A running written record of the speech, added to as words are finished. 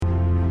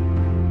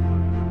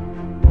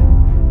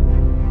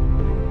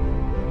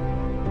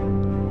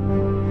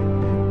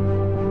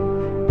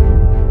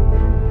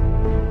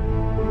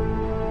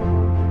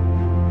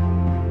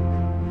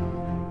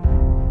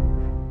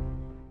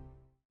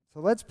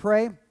let's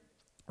pray, and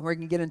we're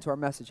going to get into our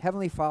message.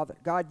 Heavenly Father,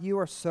 God, you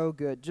are so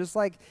good. Just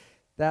like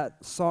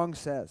that song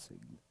says,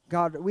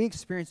 God, we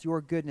experience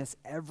your goodness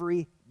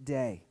every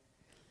day.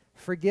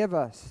 Forgive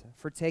us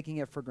for taking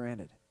it for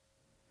granted.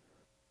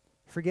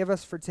 Forgive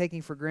us for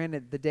taking for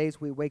granted the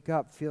days we wake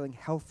up feeling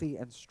healthy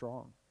and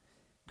strong,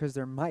 because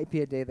there might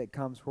be a day that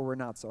comes where we're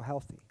not so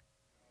healthy.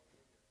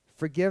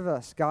 Forgive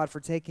us, God, for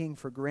taking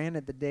for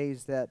granted the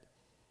days that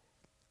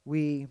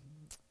we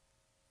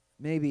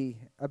maybe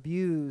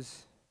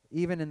abuse,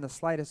 even in the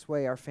slightest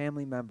way, our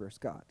family members,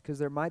 God, because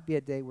there might be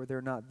a day where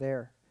they're not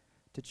there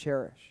to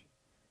cherish.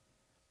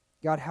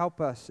 God,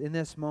 help us in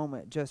this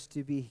moment just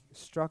to be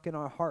struck in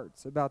our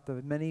hearts about the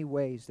many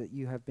ways that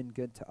you have been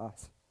good to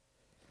us.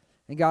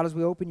 And God, as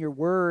we open your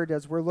word,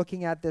 as we're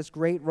looking at this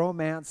great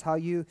romance, how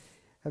you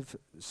have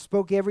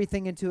spoke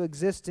everything into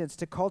existence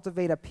to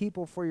cultivate a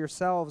people for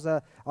yourselves,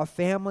 a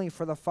family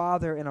for the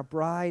Father, and a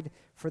bride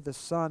for the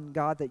Son,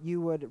 God, that you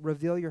would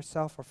reveal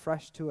yourself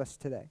afresh to us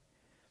today,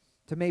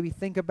 to maybe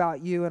think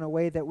about you in a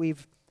way that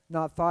we've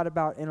not thought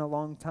about in a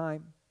long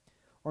time,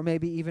 or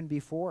maybe even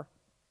before.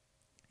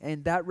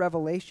 And that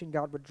revelation,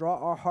 God, would draw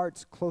our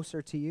hearts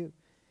closer to you,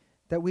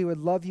 that we would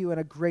love you in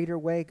a greater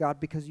way, God,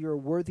 because you're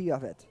worthy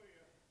of it.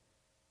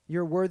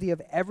 You're worthy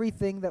of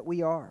everything that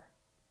we are.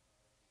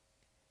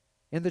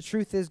 And the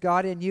truth is,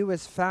 God, in you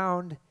is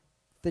found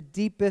the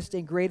deepest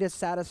and greatest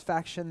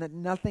satisfaction that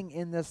nothing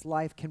in this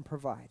life can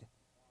provide.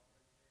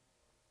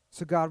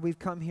 So, God, we've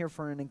come here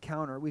for an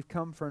encounter. We've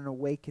come for an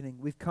awakening.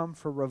 We've come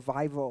for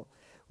revival.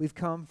 We've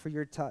come for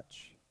your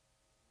touch.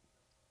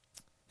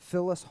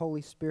 Fill us,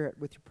 Holy Spirit,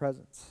 with your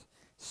presence.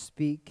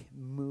 Speak,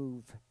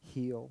 move,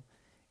 heal.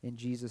 In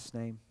Jesus'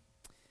 name,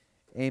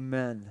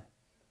 amen.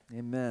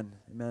 Amen.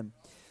 Amen.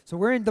 So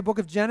we're in the book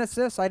of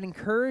Genesis. I'd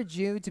encourage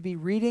you to be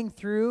reading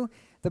through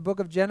the book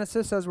of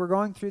Genesis as we're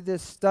going through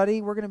this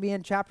study. We're going to be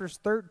in chapters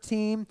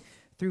 13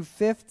 through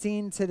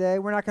 15 today.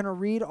 We're not going to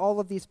read all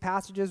of these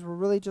passages. We'll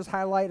really just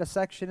highlight a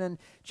section in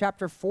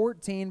chapter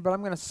 14, but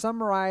I'm going to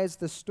summarize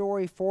the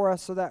story for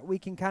us so that we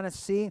can kind of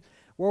see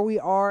where we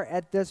are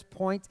at this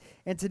point.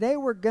 And today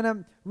we're going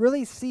to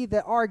really see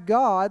that our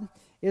God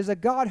is a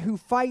God who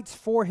fights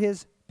for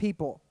his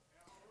people.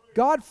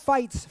 God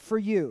fights for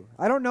you.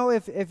 I don't know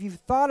if you've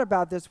thought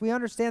about this. We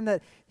understand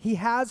that he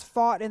has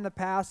fought in the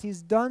past.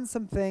 He's done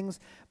some things.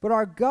 But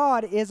our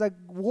God is a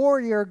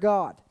warrior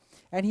God.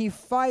 And he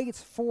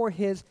fights for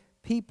his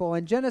people.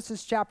 In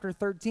Genesis chapter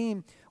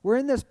 13, we're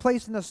in this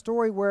place in the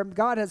story where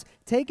God has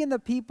taken the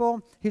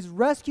people. He's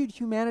rescued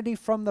humanity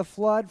from the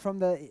flood, from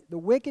the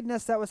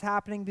wickedness that was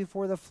happening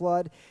before the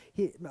flood.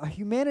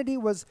 Humanity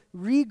was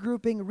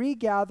regrouping,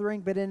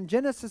 regathering. But in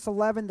Genesis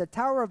 11, the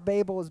Tower of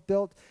Babel is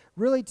built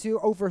really to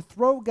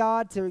overthrow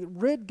God, to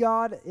rid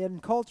God in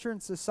culture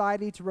and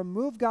society, to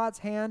remove God's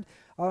hand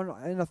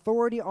and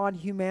authority on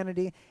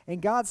humanity.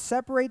 And God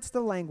separates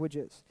the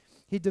languages.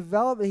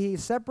 He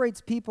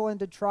separates people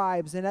into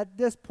tribes, and at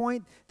this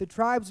point, the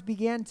tribes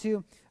began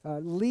to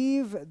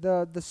leave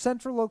the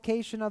central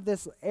location of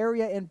this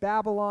area in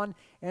Babylon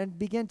and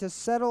begin to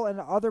settle in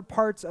other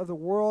parts of the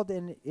world.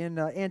 In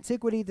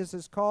antiquity, this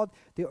is called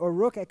the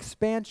Uruk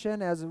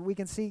expansion. As we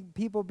can see,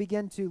 people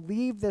begin to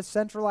leave this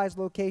centralized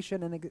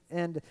location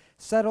and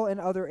settle in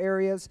other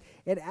areas.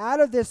 And out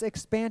of this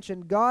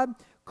expansion, God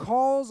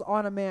calls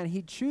on a man.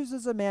 He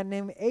chooses a man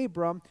named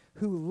Abram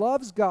who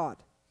loves God,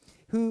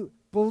 who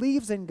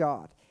believes in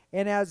God.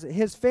 And as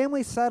his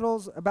family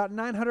settles about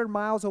 900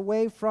 miles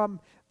away from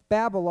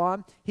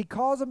Babylon, he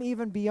calls them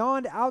even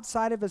beyond,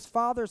 outside of his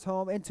father's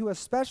home, into a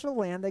special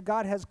land that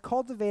God has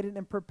cultivated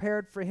and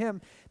prepared for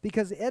him.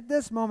 Because at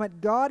this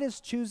moment, God is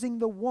choosing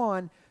the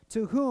one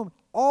to whom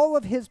all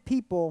of his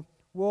people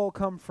will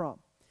come from.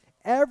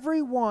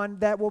 Everyone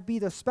that will be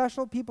the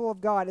special people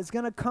of God is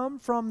going to come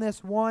from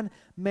this one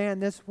man,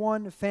 this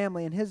one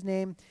family, and his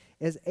name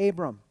is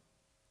Abram.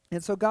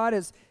 And so God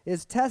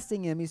is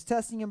testing him. He's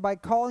testing him by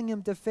calling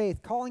him to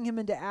faith, calling him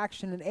into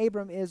action, and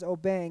Abram is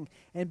obeying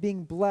and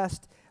being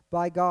blessed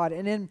by God.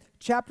 And in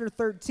chapter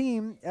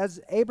 13, as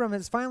Abram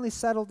has finally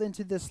settled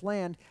into this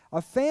land,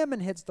 a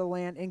famine hits the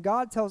land, and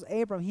God tells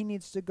Abram he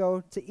needs to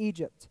go to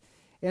Egypt.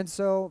 And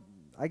so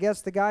I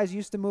guess the guy's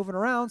used to moving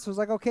around, so it's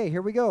like, okay,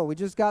 here we go. We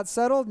just got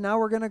settled. Now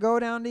we're going to go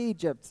down to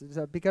Egypt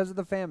because of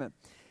the famine.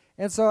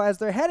 And so as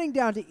they're heading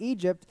down to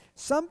Egypt,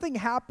 something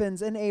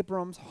happens in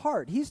Abram's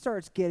heart. He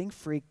starts getting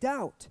freaked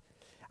out.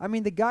 I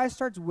mean, the guy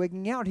starts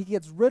wigging out. He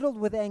gets riddled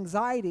with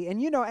anxiety.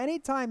 And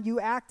anytime you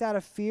act out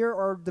of fear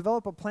or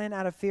develop a plan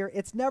out of fear,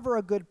 it's never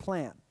a good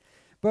plan.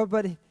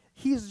 But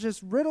he's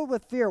just riddled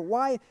with fear.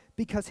 Why?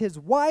 Because his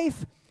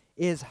wife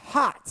is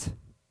hot.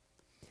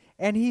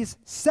 And he's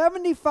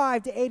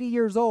 75 to 80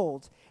 years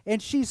old. And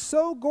she's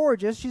so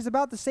gorgeous. She's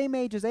about the same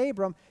age as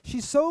Abram.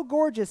 She's so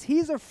gorgeous.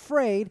 He's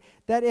afraid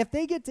that if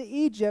they get to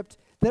Egypt,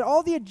 that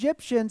all the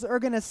Egyptians are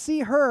going to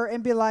see her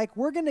and be like,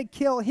 we're going to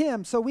kill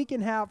him so we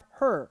can have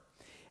her.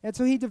 And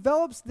so he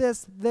develops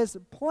this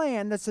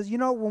plan that says,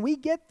 when we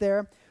get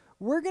there,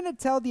 we're going to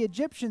tell the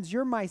Egyptians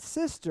you're my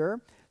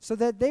sister so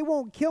that they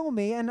won't kill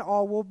me and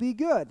all will be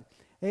good.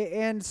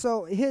 And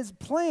so his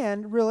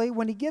plan, really,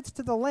 when he gets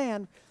to the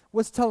land,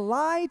 was to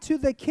lie to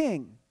the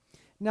king.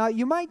 Now,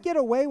 you might get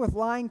away with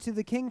lying to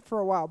the king for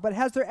a while, but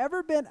has there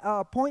ever been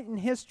a point in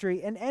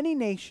history, in any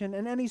nation,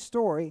 in any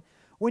story,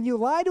 when you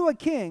lie to a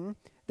king,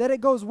 that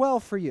it goes well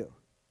for you?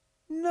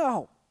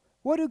 No.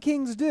 What do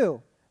kings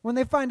do when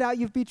they find out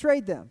you've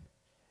betrayed them?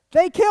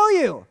 They kill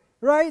you,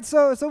 right?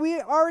 So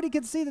we already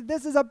can see that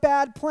this is a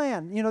bad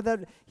plan. You know,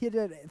 that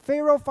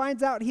Pharaoh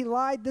finds out he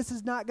lied. This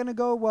is not going to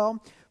go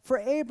well for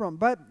Abram.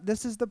 But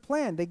this is the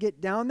plan. They get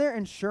down there,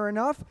 and sure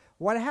enough,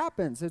 what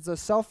happens? It's a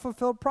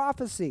self-fulfilled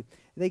prophecy.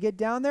 They get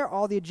down there,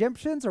 all the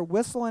Egyptians are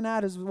whistling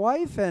at his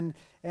wife, and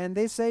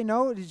they say,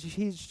 no,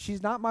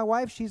 she's not my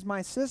wife, she's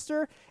my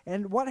sister.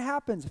 And what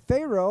happens?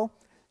 Pharaoh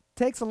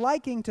takes a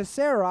liking to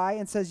Sarai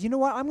and says, you know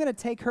what, I'm going to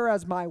take her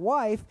as my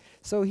wife.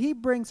 So he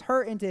brings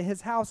her into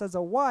his house as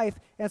a wife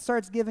and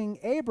starts giving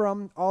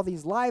Abram all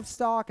these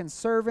livestock and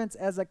servants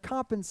as a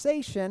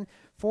compensation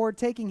for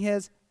taking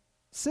his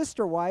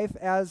sister wife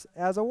as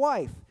a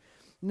wife.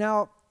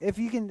 Now, if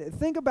you can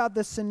think about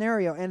this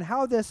scenario and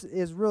how this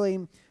is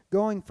really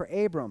going for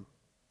Abram,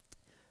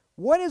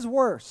 what is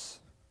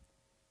worse?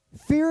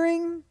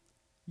 Fearing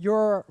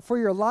for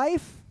your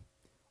life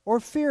or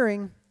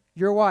fearing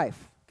your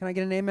wife? Can I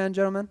get an amen,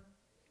 gentlemen?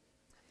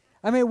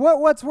 I mean,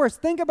 what's worse?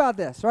 Think about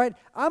this, right?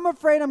 I'm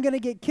afraid I'm going to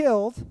get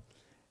killed,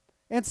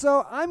 and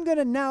so I'm going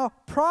to now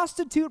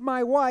prostitute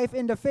my wife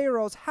into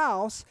Pharaoh's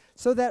house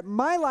so that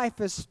my life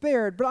is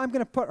spared, but I'm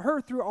going to put her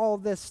through all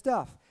of this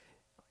stuff.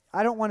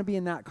 I don't want to be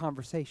in that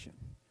conversation.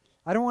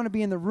 I don't want to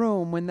be in the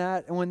room when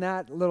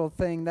that little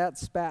thing, that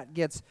spat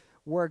gets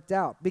worked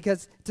out.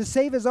 Because to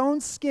save his own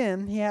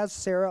skin, he has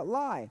Sarah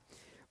lie.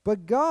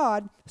 But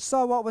God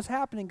saw what was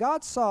happening.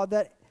 God saw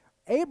that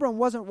Abram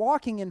wasn't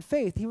walking in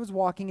faith, he was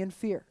walking in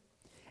fear.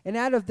 And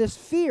out of this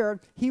fear,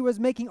 he was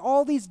making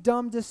all these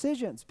dumb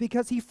decisions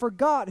because he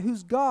forgot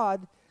whose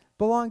God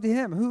belonged to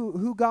him,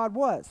 who God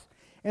was.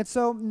 And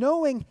so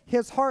knowing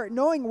his heart,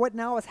 knowing what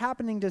now is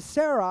happening to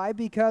Sarai,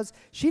 because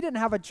she didn't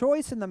have a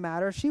choice in the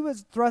matter, she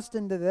was thrust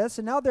into this,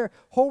 and now their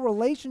whole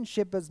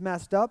relationship is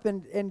messed up,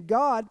 and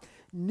God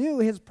knew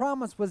his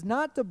promise was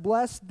not to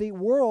bless the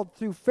world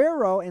through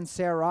Pharaoh and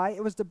Sarai,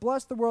 it was to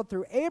bless the world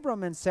through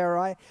Abram and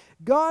Sarai.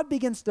 God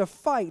begins to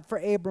fight for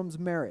Abram's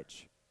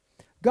marriage.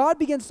 God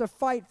begins to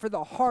fight for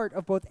the heart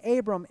of both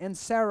Abram and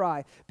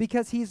Sarai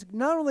because he's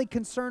not only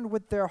concerned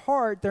with their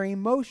heart, their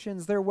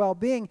emotions, their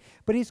well-being,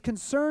 but he's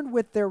concerned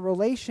with their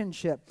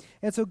relationship.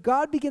 And so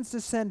God begins to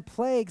send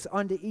plagues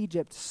onto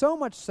Egypt, so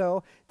much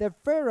so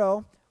that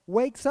Pharaoh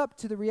wakes up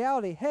to the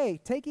reality, hey,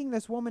 taking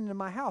this woman into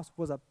my house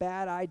was a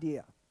bad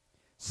idea.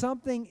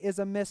 Something is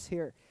amiss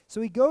here. So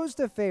he goes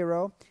to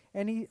Pharaoh,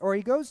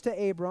 he goes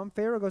to Abram,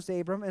 Pharaoh goes to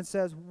Abram and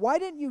says, why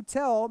didn't you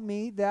tell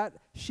me that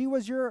she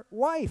was your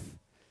wife?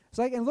 It's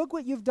like, and look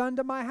what you've done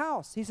to my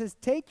house. He says,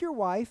 take your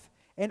wife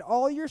and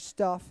all your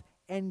stuff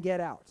and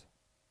get out.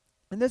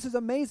 And this is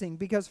amazing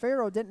because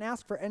Pharaoh didn't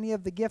ask for any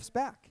of the gifts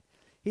back.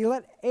 He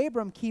let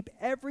Abram keep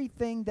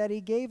everything that he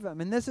gave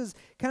him. And this is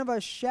kind of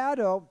a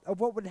shadow of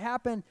what would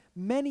happen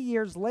many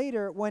years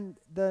later when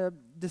the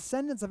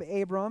descendants of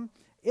Abram,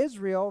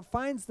 Israel,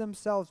 finds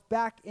themselves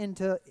back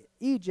into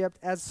Egypt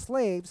as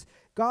slaves.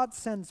 God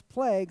sends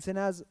plagues, and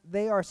as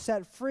they are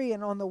set free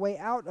and on the way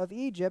out of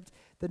Egypt,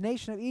 the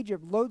nation of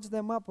Egypt loads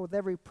them up with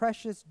every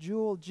precious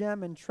jewel,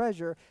 gem, and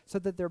treasure so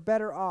that they're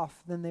better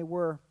off than they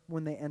were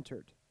when they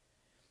entered.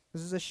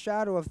 This is a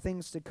shadow of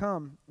things to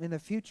come in the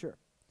future.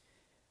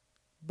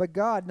 But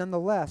God,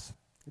 nonetheless,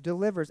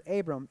 delivers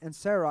Abram and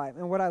Sarai.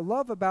 And what I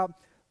love about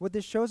what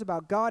this shows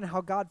about God and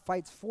how God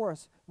fights for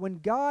us, when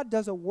God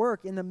does a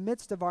work in the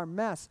midst of our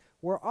mess,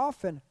 we're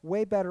often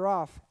way better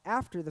off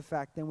after the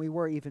fact than we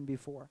were even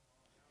before.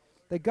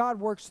 That God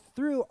works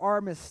through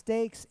our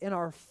mistakes and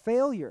our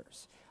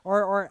failures,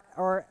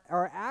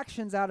 our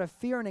actions out of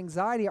fear and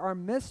anxiety, our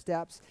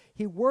missteps.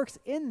 He works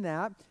in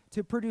that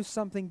to produce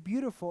something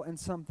beautiful and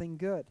something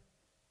good.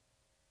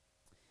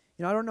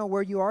 You know, I don't know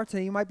where you are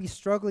today. You might be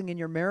struggling in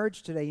your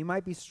marriage today. You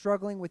might be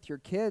struggling with your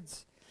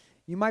kids.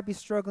 You might be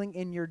struggling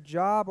in your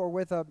job or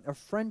with a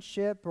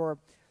friendship or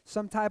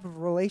some type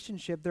of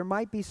relationship. There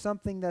might be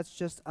something that's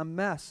just a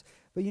mess.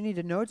 But you need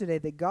to know today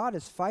that God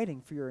is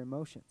fighting for your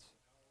emotions.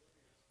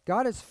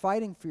 God is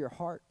fighting for your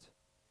heart.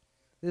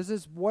 This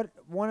is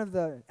one of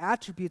the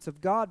attributes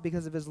of God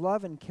because of his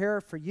love and care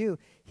for you.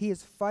 He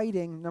is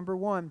fighting, number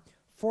one,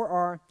 for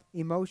our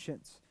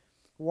emotions.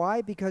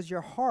 Why? Because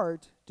your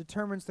heart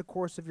determines the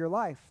course of your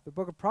life. The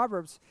book of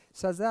Proverbs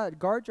says that.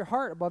 Guard your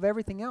heart above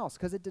everything else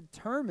because it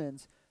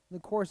determines the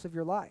course of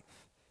your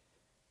life.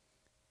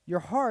 Your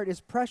heart is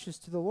precious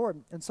to the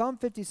Lord. In Psalm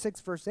 56,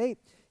 verse 8,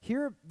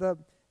 hear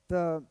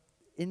the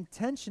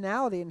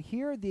intentionality and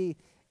hear the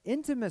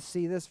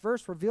intimacy this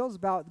verse reveals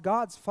about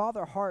God's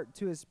father heart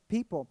to his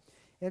people.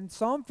 In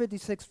Psalm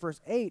 56, verse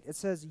 8, it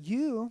says,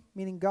 you,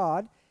 meaning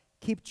God,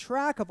 keep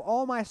track of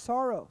all my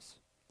sorrows.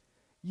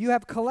 You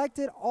have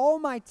collected all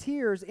my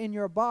tears in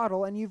your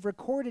bottle, and you've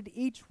recorded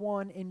each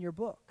one in your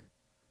book.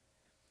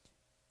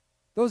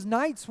 Those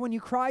nights when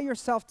you cry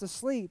yourself to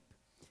sleep,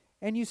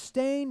 and you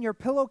stain your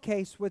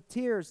pillowcase with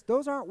tears,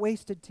 those aren't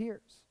wasted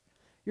tears.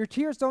 Your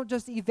tears don't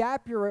just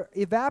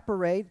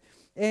evaporate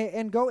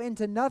and go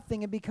into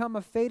nothing and become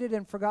a faded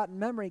and forgotten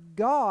memory.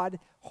 God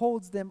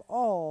holds them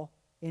all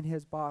in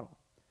his bottle,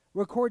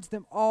 records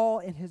them all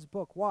in his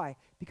book. Why?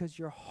 Because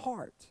your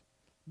heart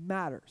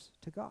matters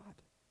to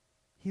God.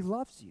 He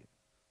loves you.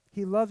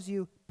 He loves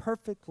you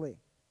perfectly.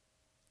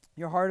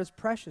 Your heart is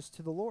precious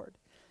to the Lord.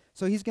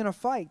 So he's going to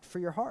fight for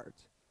your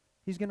heart.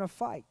 He's going to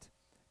fight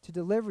to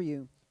deliver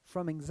you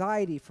from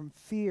anxiety, from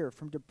fear,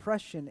 from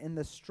depression, and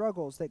the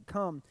struggles that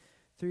come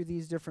through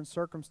these different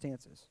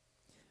circumstances.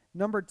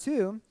 Number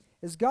 2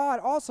 is God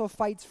also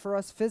fights for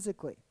us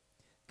physically.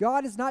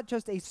 God is not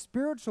just a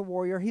spiritual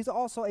warrior, he's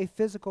also a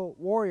physical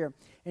warrior.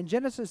 In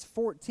Genesis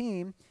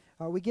 14,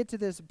 we get to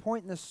this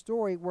point in the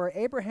story where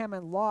Abraham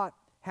and Lot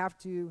have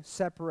to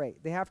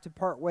separate. They have to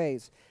part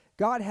ways.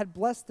 God had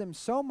blessed them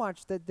so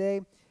much that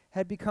they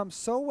had become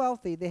so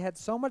wealthy, they had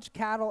so much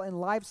cattle and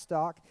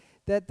livestock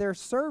that their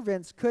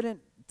servants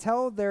couldn't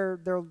tell their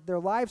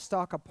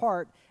livestock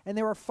apart, and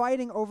they were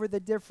fighting over the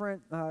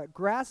different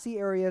grassy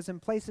areas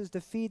and places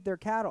to feed their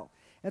cattle.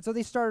 And so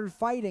they started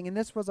fighting, and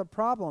this was a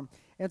problem.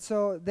 And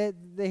so they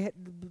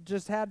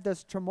just had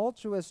this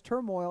tumultuous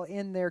turmoil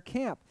in their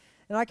camp.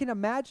 And I can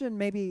imagine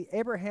maybe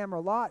Abraham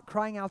or Lot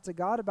crying out to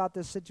God about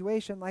this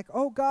situation, like,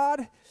 "Oh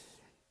God,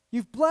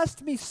 you've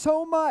blessed me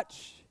so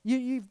much.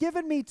 You've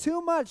given me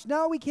too much.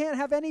 Now we can't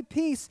have any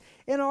peace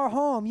in our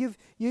home.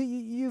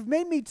 You've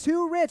made me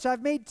too rich.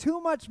 I've made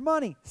too much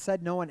money."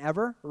 Said no one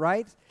ever,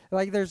 right?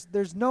 Like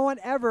there's no one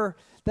ever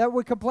that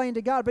would complain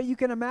to God. But you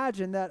can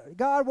imagine that,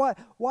 "God,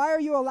 why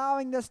are you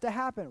allowing this to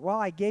happen?" "Well,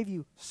 I gave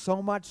you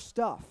so much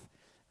stuff,"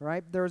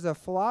 right? There was a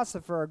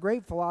philosopher, a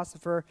great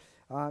philosopher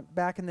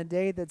back in the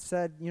day that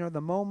said,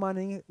 the more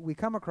money we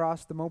come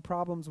across, the more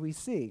problems we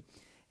see.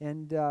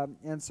 And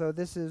so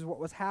this is what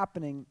was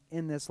happening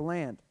in this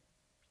land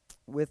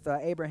with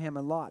Abraham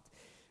and Lot.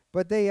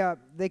 But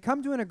they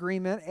come to an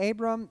agreement.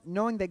 Abram,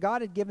 knowing that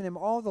God had given him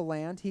all the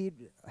land, he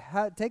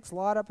takes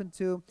Lot up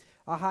into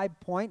a high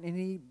point,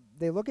 and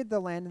they look at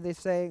the land and they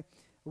say,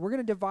 "We're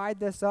going to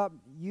divide this up.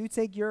 You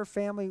take your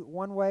family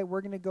one way,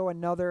 we're going to go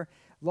another."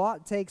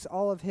 Lot takes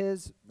all of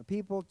his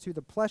people to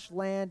the plush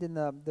land in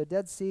the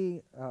Dead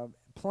Sea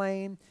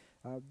plain,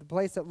 the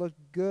place that looked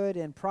good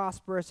and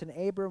prosperous, and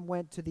Abram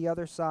went to the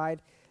other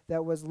side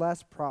that was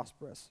less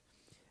prosperous.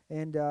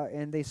 And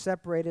they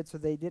separated so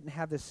they didn't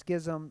have the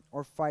schism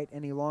or fight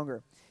any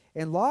longer.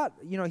 And Lot,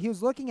 he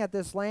was looking at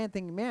this land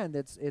thinking, man,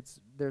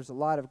 there's a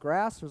lot of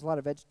grass, there's a lot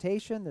of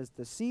vegetation,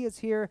 the sea is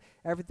here,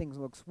 everything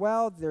looks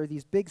well, there are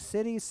these big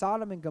cities,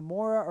 Sodom and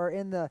Gomorrah are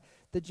in the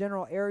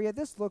general area.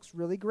 This looks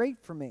really great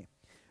for me.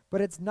 But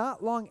it's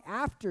not long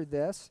after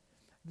this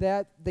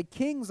that the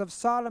kings of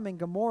Sodom and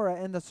Gomorrah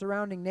and the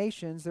surrounding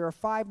nations, there are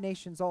 5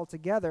 nations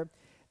altogether,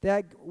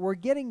 that were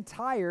getting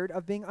tired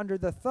of being under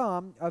the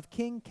thumb of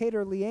King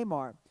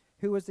Chedorlaomer,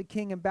 who was the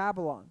king in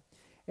Babylon.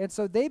 And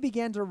so they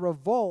began to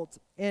revolt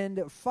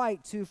and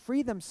fight to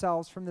free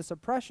themselves from this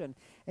oppression.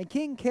 And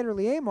King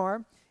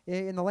Chedorlaomer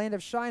in the land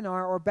of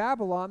Shinar or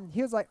Babylon,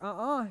 he was like,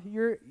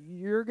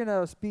 you're going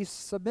to be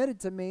submitted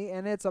to me,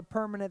 and it's a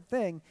permanent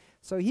thing.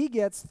 So he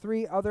gets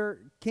 3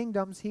 other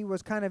kingdoms he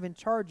was kind of in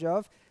charge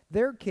of.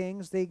 Their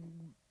kings, they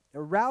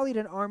rallied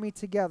an army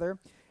together,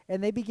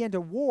 and they began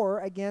to war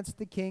against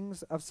the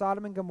kings of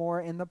Sodom and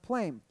Gomorrah in the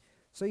plain.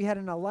 So you had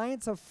an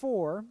alliance of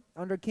 4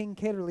 under King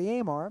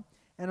Chedorlaomer,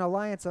 an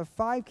alliance of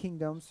 5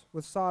 kingdoms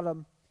with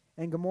Sodom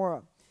and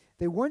Gomorrah.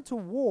 They went to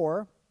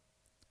war,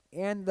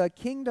 and the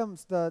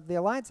kingdoms, the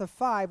alliance of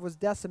 5 was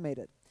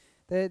decimated.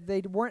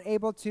 They weren't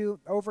able to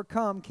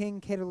overcome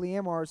King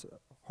Chedorlaomer's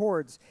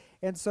hordes.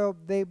 And so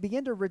they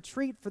began to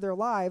retreat for their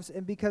lives,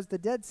 and because the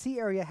Dead Sea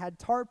area had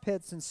tar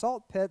pits and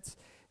salt pits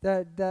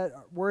that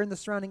were in the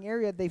surrounding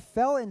area, they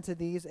fell into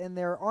these, and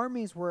their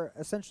armies were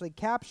essentially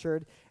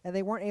captured, and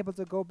they weren't able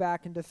to go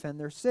back and defend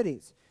their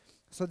cities.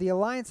 So the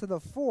alliance of the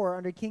 4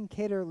 under King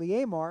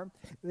Chedorlaomer,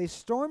 they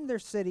stormed their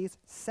cities,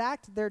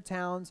 sacked their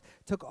towns,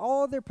 took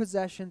all their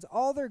possessions,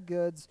 all their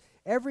goods,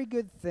 every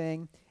good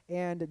thing,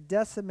 and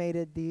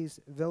decimated these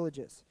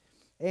villages.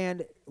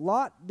 And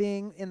Lot,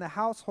 being in the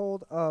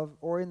household of,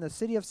 or in the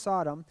city of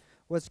Sodom,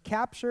 was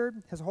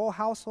captured. His whole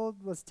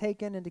household was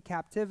taken into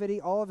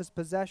captivity, all of his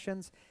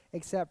possessions,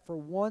 except for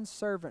one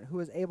servant who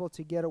was able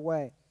to get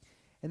away.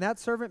 And that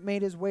servant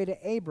made his way to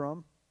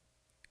Abram,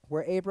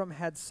 where Abram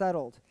had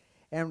settled.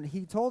 And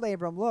he told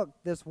Abram, look,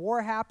 this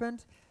war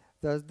happened.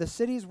 The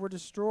cities were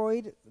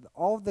destroyed.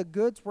 All of the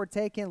goods were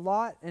taken.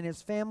 Lot and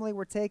his family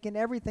were taken.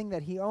 Everything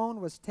that he owned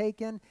was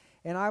taken.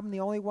 And I'm the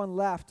only one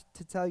left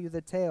to tell you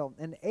the tale.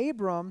 And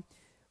Abram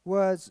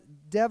was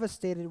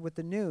devastated with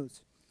the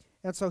news.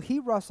 And so he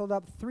rustled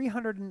up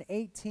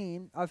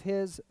 318 of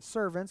his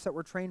servants that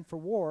were trained for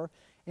war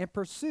and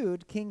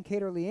pursued King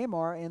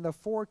Chedorlaomer and the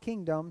 4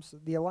 kingdoms,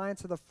 the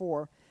alliance of the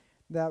 4,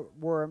 that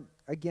were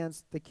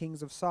against the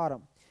kings of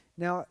Sodom.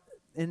 Now,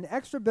 in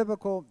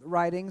extra-biblical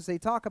writings, they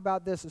talk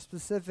about this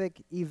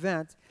specific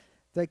event.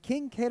 The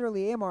King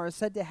Chedorlaomer is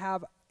said to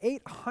have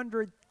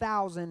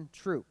 800,000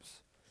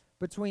 troops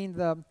between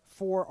the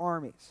 4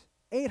 armies.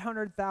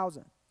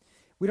 800,000.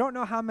 We don't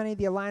know how many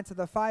the Alliance of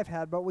the Five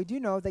had, but we do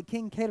know that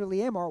King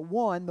Chedorlaomer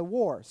won the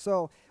war.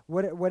 So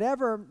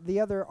whatever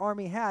the other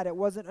army had, it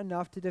wasn't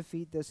enough to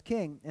defeat this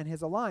king and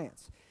his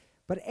alliance.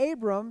 But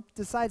Abram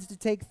decides to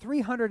take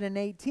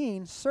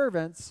 318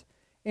 servants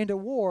into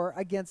war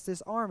against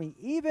this army,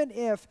 even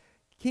if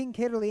King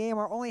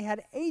Chedorlaomer only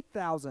had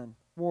 8,000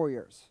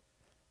 warriors.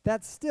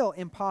 That's still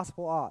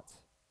impossible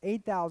odds.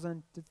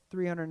 8,000 to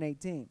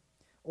 318,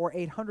 or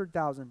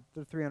 800,000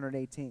 to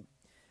 318.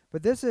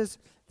 But this is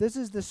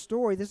the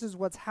story. This is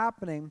what's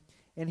happening.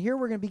 And here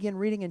we're going to begin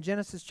reading in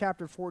Genesis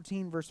chapter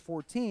 14, verse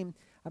 14,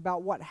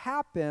 about what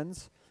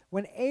happens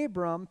when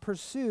Abram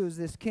pursues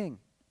this king.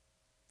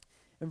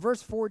 In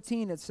verse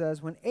 14 it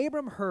says, when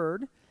Abram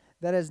heard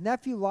that his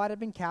nephew Lot had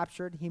been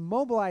captured, he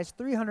mobilized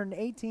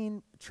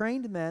 318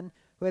 trained men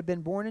who had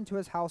been born into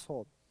his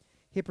household.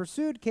 He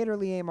pursued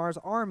Chedorlaomer's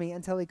army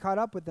until he caught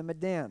up with them at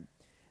Dan.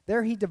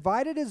 There he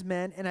divided his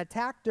men and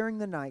attacked during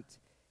the night.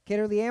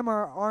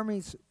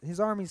 Chedorlaomer's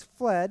armies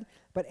fled,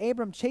 but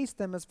Abram chased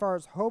them as far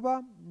as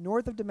Hobah,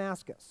 north of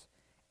Damascus.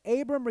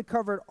 Abram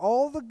recovered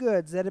all the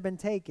goods that had been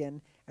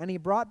taken, and he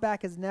brought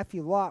back his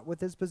nephew Lot with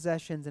his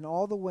possessions and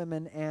all the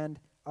women and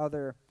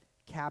other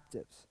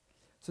captives.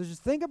 So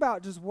just think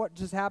about just what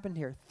just happened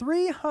here.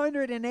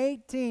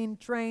 318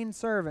 trained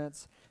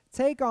servants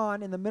take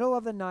on, in the middle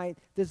of the night,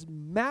 this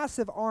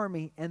massive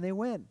army, and they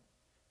win.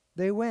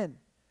 They win.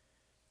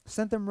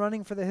 Sent them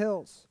running for the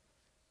hills.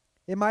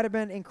 It might have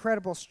been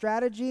incredible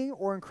strategy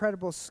or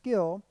incredible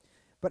skill,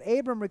 but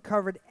Abram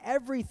recovered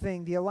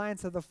everything the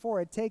Alliance of the Four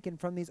had taken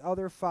from these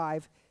other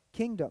 5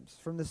 kingdoms,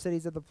 from the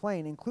cities of the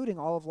plain, including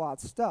all of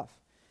Lot's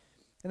stuff.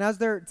 And as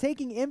they're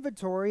taking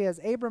inventory, as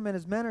Abram and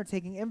his men are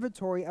taking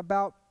inventory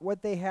about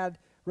what they had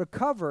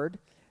recovered,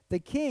 the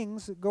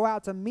kings go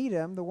out to meet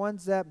him, the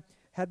ones that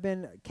had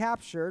been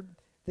captured.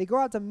 They go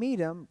out to meet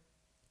him,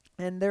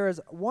 and there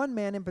is one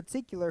man in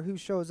particular who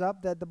shows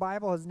up that the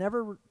Bible has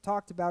never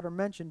talked about or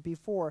mentioned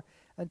before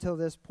until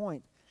this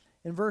point.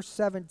 In verse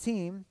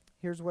 17,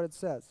 here's what it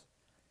says.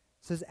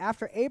 It says,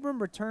 after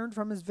Abram returned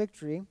from his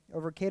victory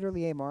over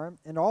Chedorlaomer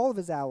and all of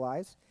his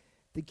allies,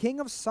 the king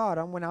of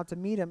Sodom went out to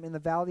meet him in the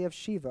valley of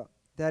Sheva,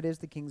 that is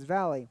the king's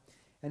valley.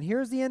 And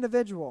here's the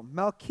individual,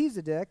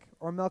 Melchizedek,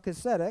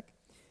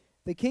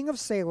 the king of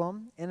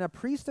Salem, and a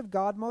priest of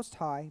God Most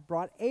High,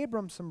 brought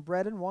Abram some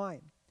bread and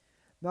wine.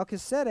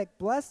 Melchizedek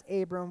blessed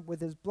Abram with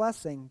his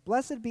blessing.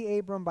 Blessed be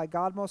Abram by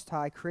God Most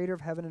High, creator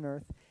of heaven and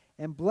earth,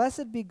 and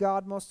blessed be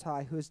God Most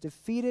High, who has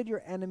defeated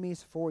your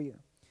enemies for you.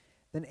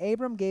 Then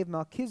Abram gave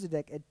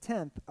Melchizedek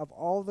 1/10 of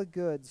all the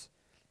goods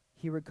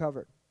he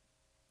recovered.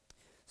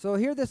 So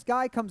here this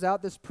guy comes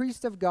out, this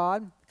priest of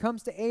God,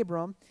 comes to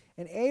Abram,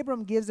 and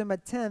Abram gives him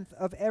 1/10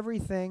 of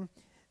everything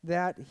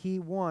that he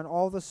won,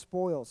 all the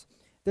spoils.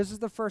 This is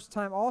the first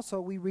time also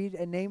we read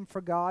a name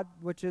for God,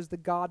 which is the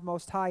God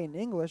Most High in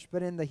English,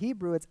 but in the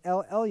Hebrew it's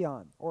El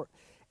Elyon, or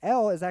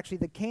El is actually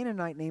the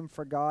Canaanite name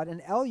for God,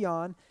 and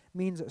Elyon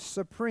means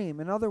supreme.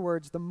 In other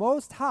words, the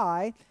Most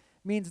High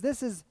means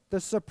this is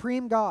the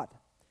supreme God,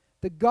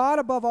 the God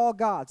above all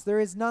gods. There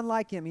is none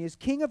like him. He is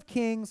King of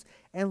kings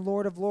and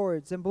Lord of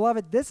lords. And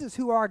beloved, this is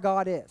who our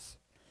God is.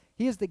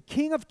 He is the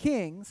King of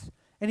kings,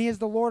 and he is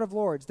the Lord of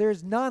lords. There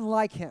is none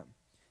like him.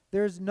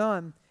 There is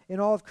none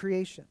in all of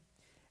creation.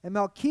 And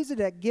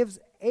Melchizedek gives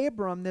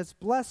Abram this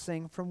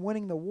blessing from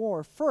winning the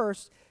war,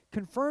 first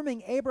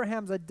confirming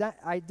Abraham's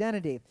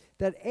identity,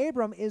 that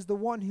Abram is the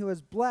one who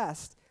is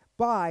blessed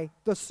by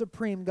the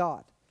supreme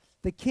God,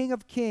 the King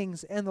of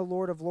kings and the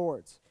Lord of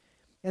lords.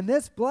 And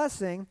this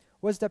blessing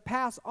was to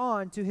pass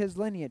on to his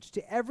lineage,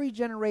 to every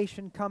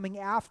generation coming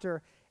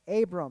after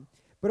Abram.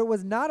 But it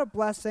was not a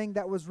blessing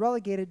that was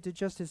relegated to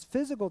just his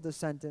physical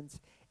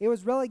descendants. It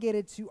was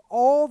relegated to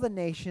all the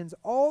nations,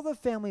 all the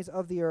families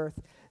of the earth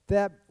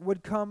that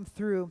would come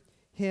through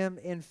him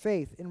in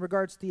faith in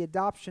regards to the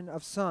adoption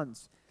of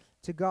sons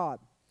to God.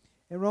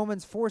 In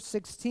Romans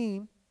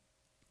 4:16,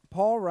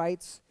 Paul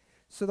writes,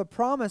 so the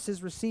promise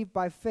is received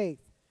by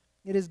faith.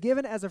 It is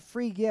given as a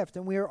free gift,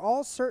 and we are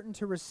all certain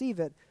to receive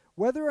it,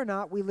 whether or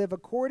not we live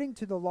according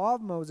to the law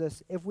of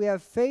Moses, if we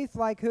have faith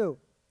like who?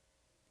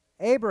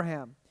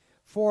 Abraham.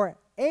 For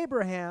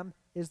Abraham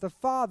is the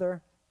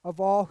father of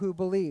all who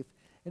believe.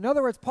 In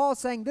other words, Paul is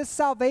saying this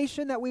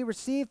salvation that we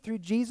received through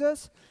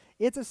Jesus,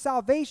 it's a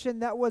salvation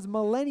that was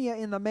millennia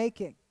in the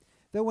making.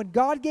 That when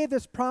God gave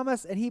this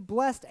promise and he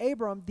blessed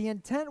Abram, the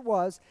intent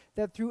was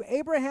that through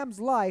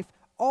Abraham's life,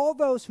 all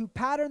those who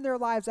patterned their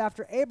lives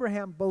after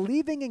Abraham,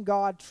 believing in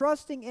God,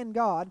 trusting in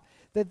God,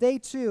 that they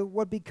too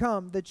would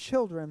become the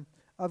children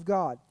of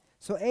God.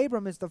 So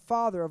Abram is the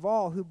father of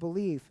all who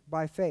believe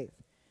by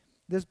faith.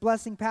 This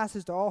blessing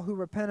passes to all who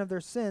repent of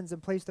their sins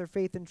and place their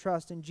faith and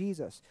trust in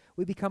Jesus.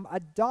 We become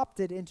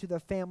adopted into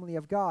the family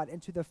of God,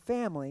 into the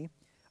family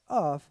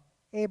of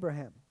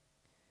Abraham.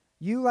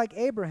 You, like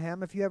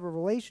Abraham, if you have a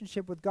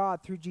relationship with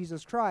God through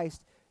Jesus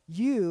Christ,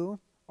 you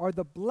are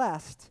the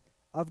blessed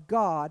of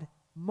God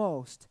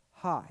Most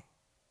High.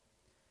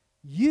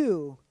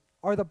 You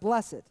are the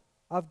blessed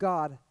of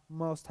God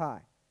Most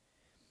High.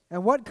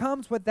 And what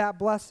comes with that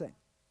blessing?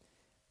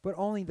 But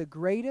only the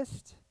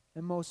greatest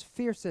and most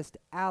fiercest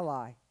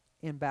ally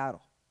in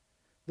battle,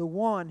 the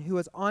one who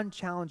is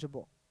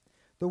unchallengeable,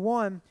 the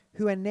one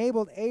who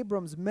enabled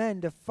Abram's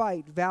men to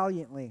fight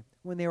valiantly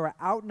when they were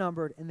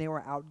outnumbered and they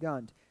were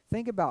outgunned.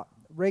 Think about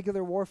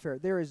regular warfare.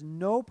 There is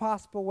no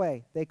possible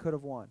way they could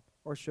have won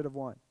or should have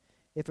won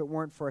if it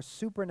weren't for a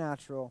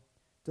supernatural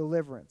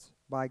deliverance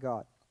by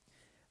God.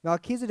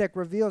 Melchizedek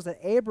reveals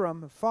that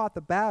Abram fought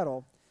the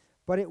battle,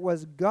 but it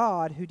was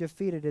God who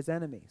defeated his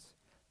enemies.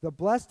 The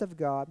blessed of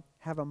God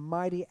have a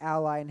mighty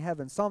ally in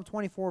heaven. Psalm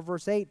 24,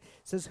 verse 8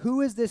 says,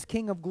 "Who is this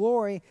King of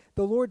glory?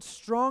 The Lord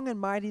strong and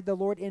mighty, the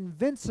Lord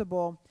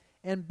invincible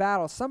in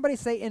battle." Somebody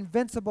say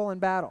invincible in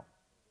battle.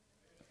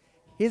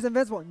 He's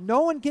invincible.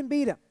 No one can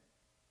beat him.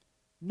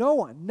 No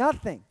one,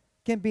 nothing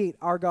can beat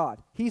our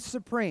God. He's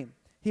supreme.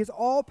 He is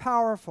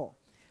all-powerful.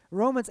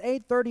 Romans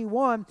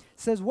 8:31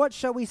 says, "What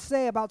shall we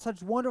say about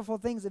such wonderful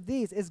things as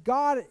these? If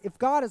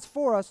God is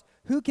for us,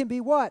 who can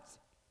be what?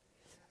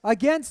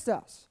 Against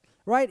us."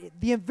 Right?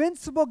 The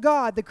invincible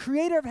God, the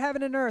creator of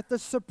heaven and earth, the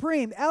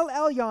supreme, El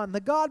Elyon, the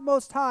God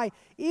most high,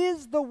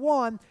 is the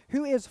one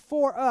who is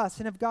for us.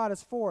 And if God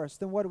is for us,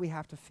 then what do we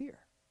have to fear?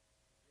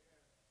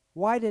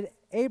 Why did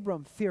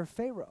Abram fear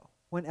Pharaoh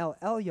when El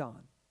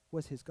Elyon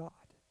was his God?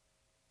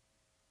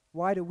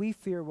 Why do we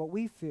fear what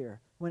we fear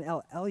when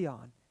El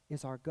Elyon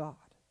is our God?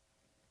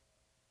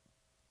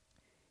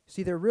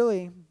 See, there are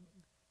really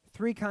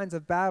three kinds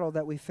of battle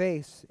that we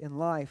face in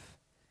life.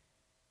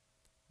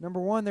 Number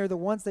one, they're the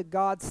ones that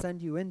God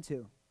sends you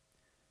into.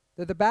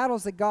 They're the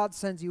battles that God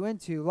sends you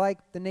into,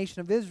 like the nation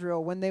of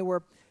Israel. When they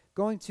were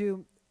going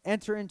to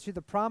enter into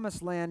the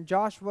promised land,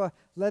 Joshua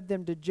led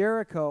them to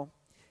Jericho,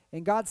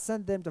 and God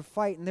sent them to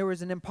fight. And there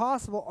was an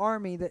impossible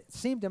army that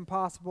seemed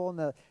impossible,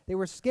 and they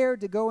were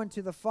scared to go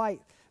into the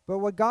fight. But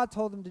what God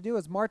told them to do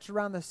is march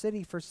around the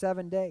city for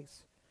 7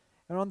 days.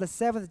 And on the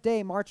seventh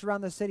day, march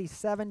around the city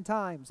 7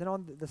 times. And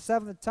on the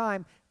seventh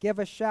time, give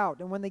a shout.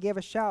 And when they gave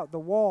a shout,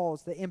 the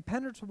walls, the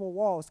impenetrable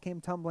walls,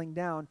 came tumbling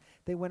down.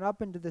 They went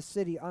up into the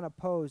city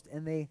unopposed,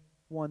 and they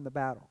won the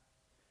battle.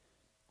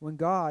 When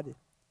God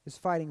is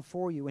fighting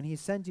for you, when he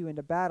sends you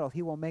into battle,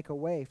 he will make a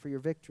way for your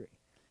victory.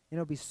 And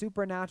it'll be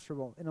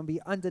supernatural, and it'll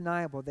be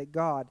undeniable that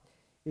God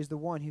is the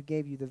one who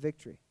gave you the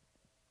victory.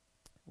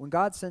 When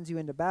God sends you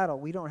into battle,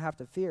 we don't have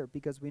to fear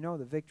because we know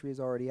the victory is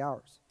already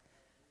ours.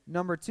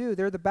 Number two,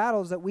 they're the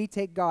battles that we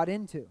take God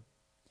into.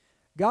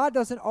 God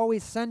doesn't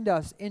always send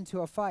us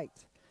into a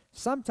fight.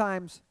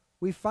 Sometimes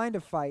we find a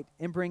fight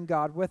and bring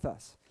God with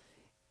us.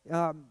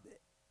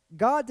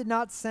 God did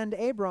not send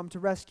Abram to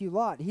rescue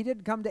Lot. He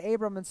didn't come to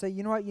Abram and say,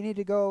 you know what, you need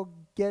to go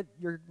get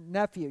your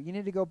nephew. You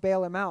need to go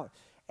bail him out.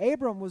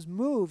 Abram was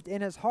moved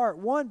in his heart,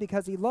 one,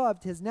 because he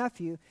loved his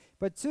nephew,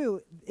 but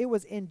two, it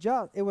was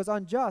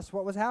unjust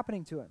what was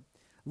happening to him.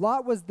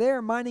 Lot was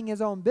there minding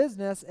his own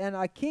business, and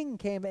a king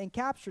came and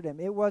captured him.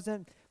 It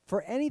wasn't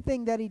for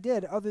anything that he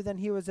did other than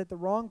he was at the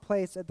wrong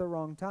place at the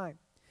wrong time.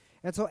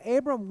 And so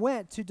Abram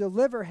went to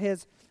deliver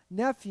his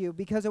nephew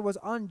because it was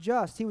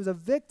unjust. He was a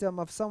victim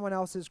of someone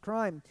else's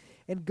crime.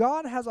 And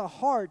God has a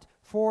heart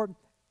for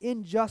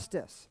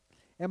injustice.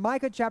 In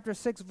Micah chapter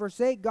 6,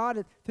 verse 8,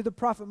 God, through the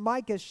prophet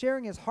Micah, is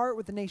sharing his heart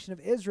with the nation of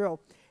Israel.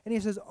 And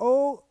he says,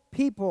 "O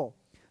people,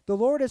 the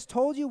Lord has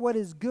told you what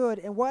is good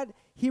and what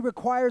he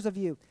requires of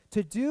you,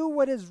 to do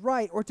what is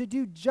right or to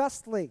do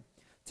justly,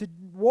 to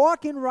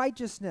walk in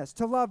righteousness,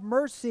 to love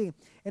mercy,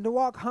 and to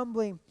walk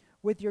humbly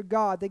with your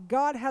God." That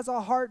God has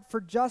a heart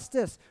for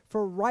justice,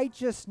 for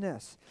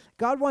righteousness.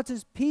 God wants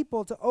his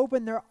people to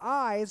open their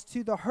eyes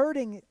to the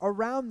hurting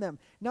around them,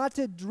 not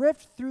to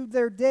drift through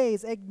their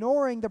days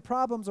ignoring the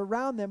problems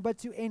around them, but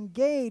to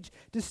engage,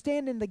 to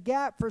stand in the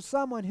gap for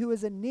someone who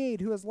is in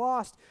need, who is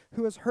lost,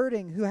 who is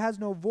hurting, who has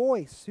no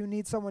voice, who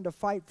needs someone to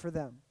fight for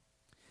them.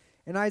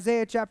 In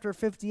Isaiah chapter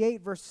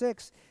 58, verse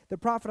 6, the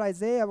prophet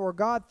Isaiah, or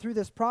God through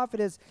this prophet,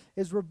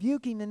 is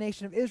rebuking the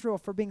nation of Israel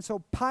for being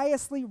so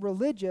piously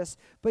religious,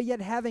 but yet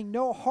having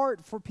no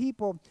heart for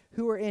people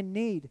who are in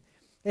need.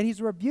 And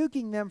he's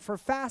rebuking them for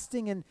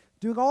fasting and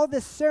doing all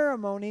this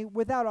ceremony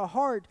without a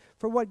heart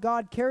for what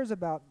God cares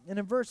about. And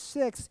in verse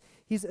 6,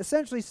 he's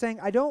essentially saying,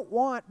 I don't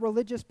want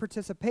religious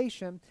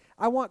participation.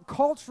 I want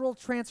cultural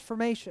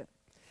transformation.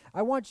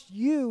 I want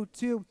you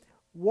to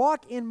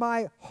walk in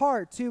my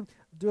heart, to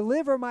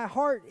deliver my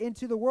heart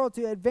into the world,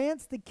 to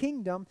advance the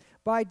kingdom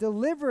by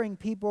delivering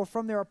people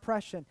from their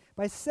oppression,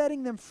 by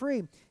setting them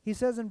free. He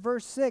says in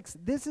verse 6,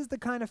 this is the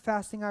kind of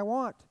fasting I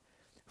want.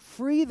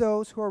 Free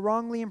those who are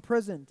wrongly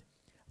imprisoned.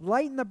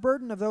 Lighten the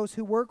burden of those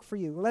who work for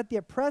you. Let the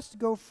oppressed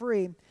go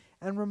free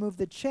and remove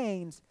the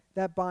chains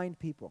that bind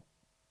people.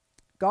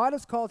 God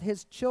has called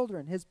his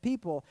children, his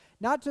people,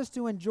 not just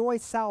to enjoy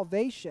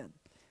salvation,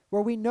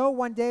 where we know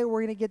one day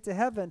we're going to get to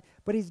heaven,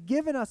 but he's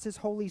given us his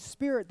Holy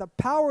Spirit, the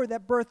power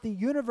that birthed the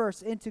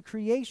universe into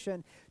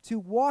creation, to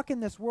walk in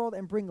this world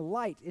and bring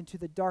light into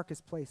the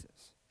darkest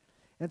places.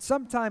 And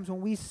sometimes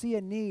when we see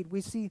a need, we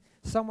see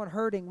someone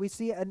hurting, we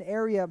see an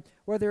area,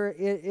 whether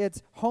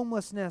it's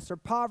homelessness or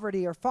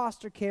poverty or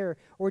foster care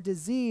or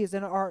disease,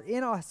 and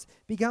in us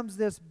becomes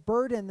this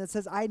burden that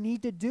says, I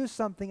need to do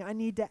something, I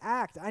need to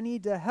act, I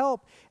need to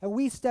help. And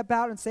we step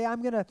out and say,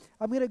 I'm gonna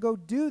go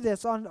do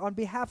this on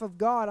behalf of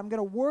God. I'm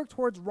gonna work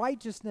towards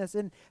righteousness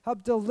and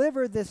help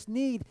deliver this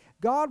need.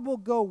 God will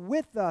go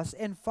with us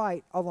and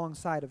fight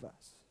alongside of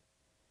us,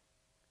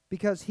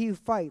 because he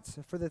fights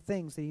for the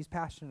things that he's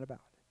passionate about.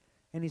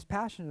 And he's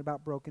passionate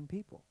about broken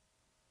people.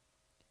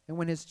 And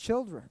when his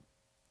children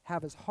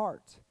have his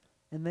heart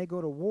and they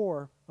go to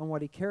war on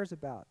what he cares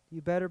about,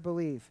 you better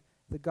believe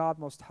the God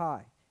Most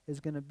High is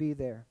going to be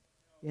there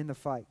in the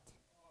fight.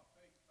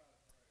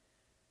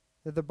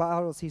 They're the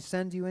battles he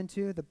sends you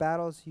into, the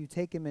battles you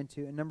take him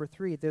into. And number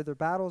 3, they're the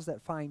battles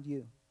that find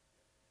you.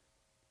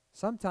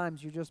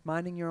 Sometimes you're just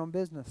minding your own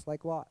business,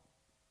 like Lot.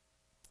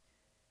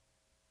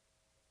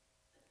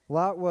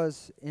 Lot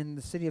was in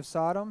the city of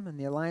Sodom, and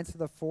the alliance of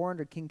the four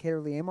under King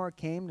Chedorlaomer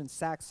came and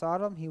sacked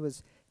Sodom. He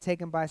was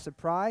taken by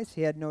surprise.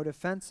 He had no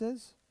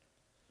defenses,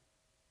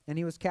 and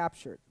he was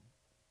captured.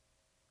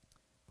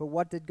 But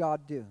what did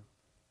God do?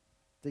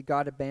 Did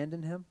God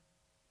abandon him?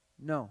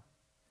 No.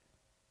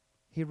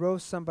 He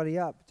rose somebody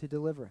up to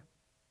deliver him.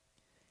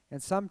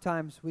 And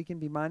sometimes we can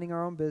be minding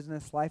our own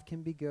business, life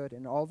can be good,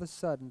 and all of a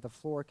sudden the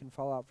floor can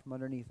fall out from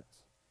underneath us.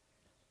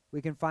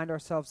 We can find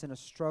ourselves in a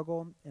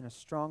struggle, in a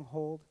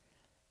stronghold,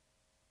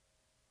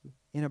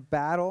 in a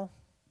battle,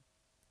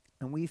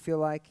 and we feel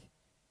like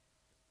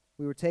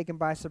we were taken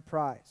by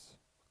surprise.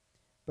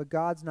 But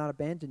God's not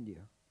abandoned you.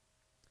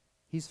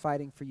 He's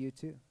fighting for you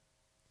too.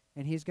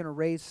 And he's going to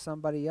raise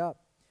somebody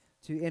up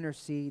to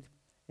intercede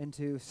and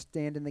to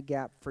stand in the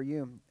gap for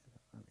you.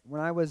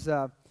 When I was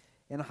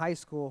in high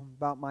school,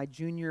 about my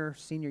senior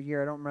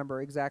year, I don't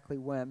remember exactly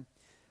when,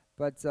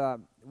 but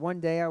one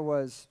day I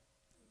was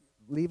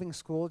leaving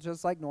school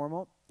just like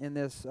normal, and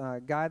this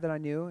guy that I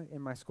knew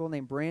in my school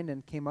named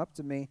Brandon came up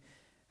to me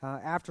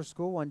after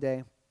school one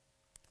day,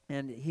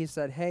 and he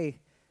said, hey,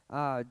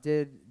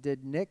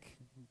 did Nick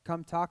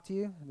come talk to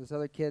you? This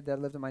other kid that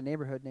lived in my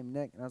neighborhood named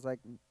Nick. And I was like,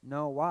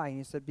 no, why? And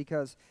he said,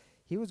 because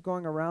he was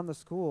going around the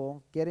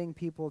school getting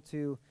people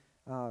to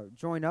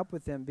join up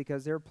with him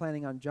because they were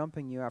planning on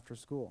jumping you after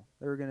school.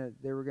 They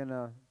were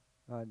gonna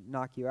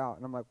knock you out.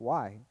 And I'm like,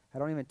 why? I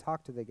don't even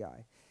talk to the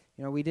guy.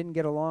 You know, we didn't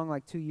get along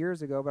like 2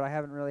 years ago, but I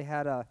haven't really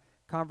had a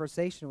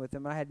conversation with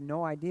him. I had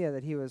no idea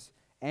that he was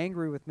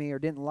angry with me or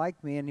didn't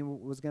like me, and he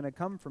was going to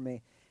come for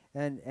me.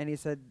 And he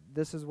said,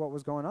 this is what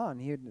was going on.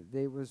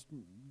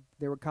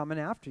 They were coming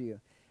after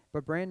you.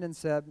 But Brandon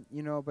said,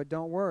 but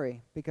don't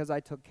worry, because I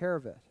took care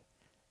of it.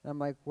 And I'm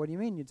like, what do you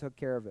mean you took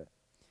care of it?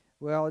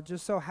 Well, it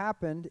just so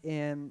happened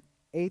in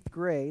 8th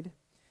grade,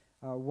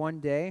 one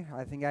day,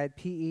 I think I had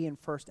PE in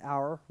first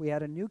hour, we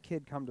had a new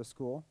kid come to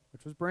school,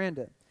 which was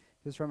Brandon.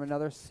 He was from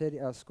another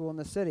school in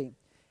the city.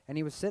 And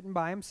he was sitting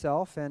by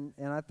himself, and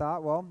I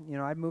thought, well,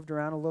 I'd moved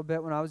around a little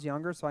bit when I was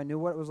younger, so I knew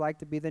what it was like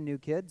to be the new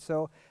kid,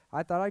 so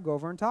I thought I'd go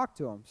over and talk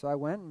to him. So I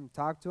went and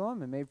talked to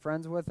him and made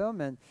friends with him,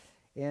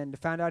 and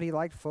found out he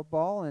liked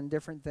football and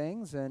different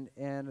things, and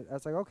I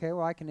was like, okay,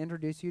 well, I can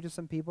introduce you to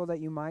some people that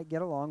you might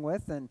get along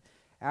with. And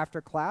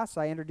after class,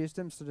 I introduced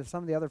him to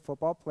some of the other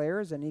football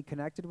players, and he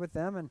connected with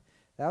them, and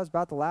that was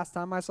about the last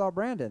time I saw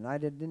Brandon. I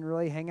didn't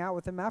really hang out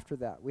with him after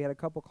that. We had a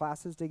couple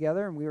classes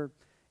together, and we were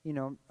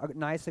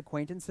nice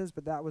acquaintances,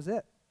 but that was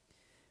it.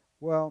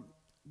 Well,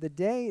 the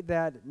day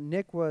that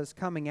Nick was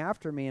coming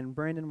after me and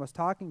Brandon was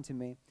talking to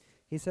me,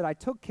 he said, I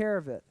took care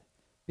of it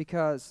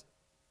because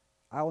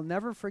I will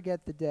never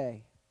forget the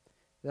day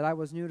that I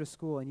was new to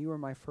school and you were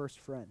my first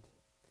friend.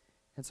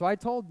 And so I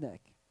told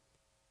Nick,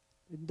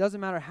 it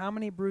doesn't matter how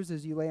many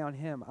bruises you lay on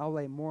him, I'll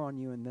lay more on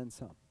you and then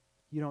some.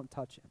 You don't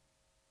touch him.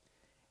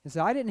 And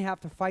so I didn't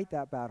have to fight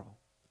that battle.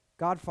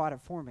 God fought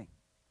it for me.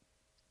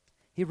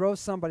 He rose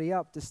somebody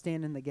up to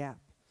stand in the gap.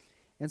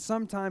 And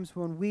sometimes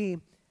when we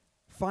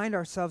find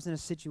ourselves in a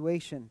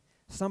situation,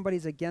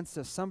 somebody's against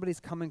us,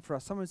 somebody's coming for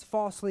us, someone's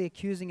falsely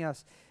accusing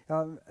us,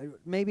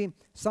 maybe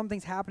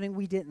something's happening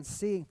we didn't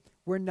see,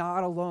 we're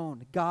not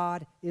alone.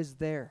 God is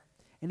there,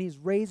 and he's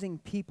raising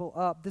people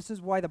up. This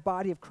is why the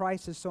body of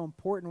Christ is so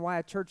important, why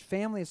a church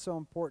family is so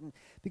important,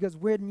 because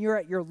when you're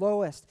at your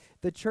lowest,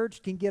 the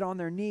church can get on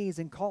their knees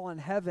and call on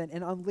heaven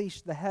and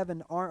unleash the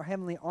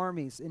heavenly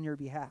armies in your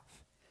behalf.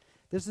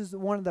 This is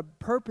one of the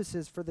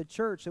purposes for the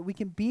church, that we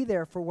can be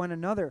there for one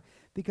another,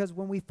 because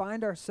when we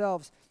find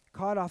ourselves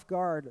caught off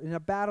guard in a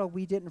battle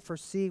we didn't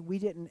foresee, we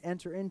didn't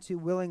enter into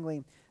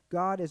willingly,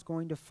 God is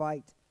going to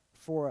fight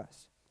for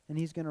us, and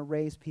he's going to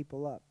raise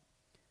people up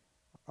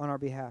on our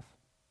behalf.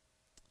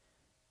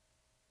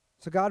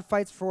 So God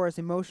fights for us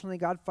emotionally,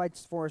 God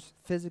fights for us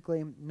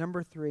physically.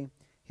 Number 3,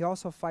 he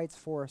also fights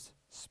for us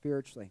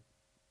spiritually.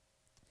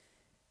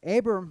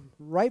 Abram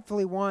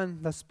rightfully won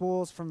the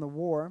spoils from the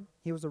war.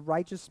 He was a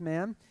righteous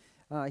man.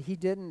 He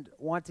didn't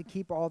want to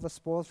keep all the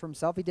spoils for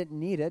himself. He didn't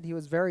need it. He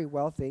was very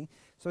wealthy.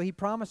 So he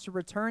promised to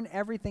return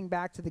everything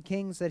back to the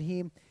kings that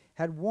he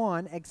had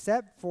won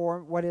except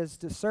for what his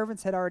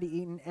servants had already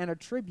eaten and a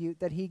tribute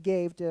that he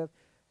gave to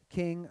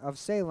king of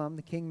Salem,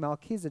 the king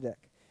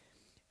Melchizedek.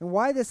 And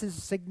why this is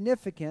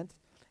significant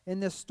in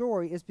this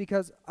story is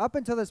because up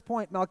until this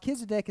point,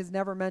 Melchizedek is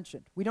never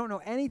mentioned. We don't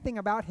know anything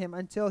about him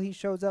until he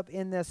shows up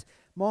in this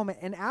moment.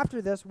 And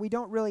after this, we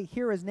don't really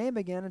hear his name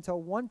again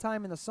until one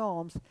time in the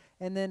Psalms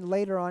and then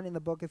later on in the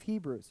book of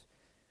Hebrews.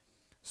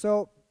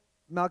 So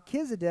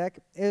Melchizedek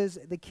is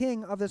the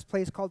king of this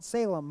place called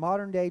Salem,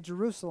 modern-day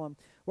Jerusalem.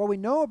 What we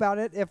know about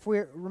it, if we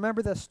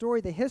remember the story,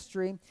 the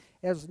history,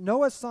 is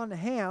Noah's son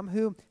Ham,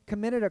 who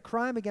committed a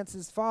crime against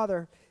his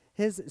father.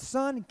 His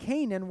son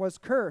Canaan was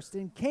cursed.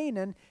 In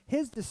Canaan,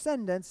 his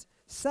descendants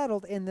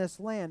settled in this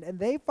land, and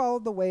they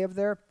followed the way of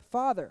their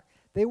father.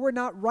 They were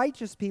not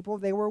righteous people,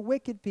 they were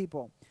wicked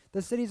people.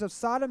 The cities of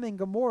Sodom and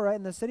Gomorrah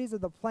and the cities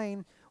of the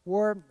plain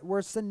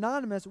were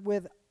synonymous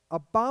with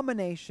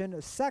abomination,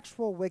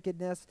 sexual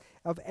wickedness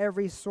of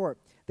every sort.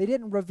 They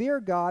didn't revere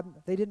God,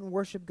 they didn't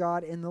worship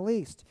God in the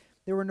least.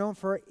 They were known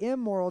for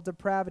immoral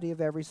depravity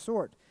of every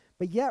sort.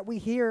 But yet we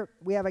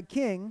have a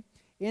king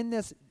in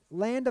this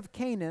land of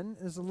Canaan,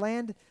 this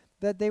land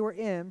that they were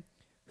in,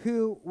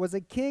 who was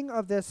a king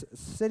of this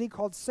city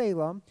called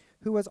Salem,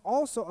 who was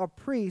also a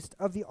priest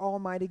of the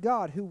Almighty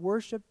God, who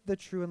worshiped the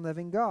true and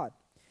living God.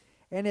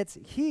 And it's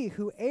he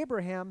who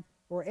Abram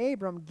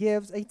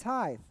gives a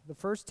tithe, the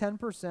first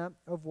 10%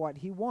 of what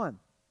he won.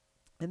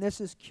 And this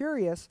is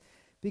curious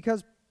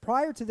because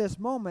prior to this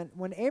moment,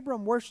 when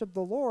Abram worshiped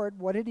the Lord,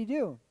 what did he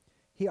do?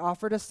 He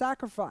offered a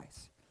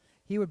sacrifice.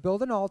 He would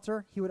build an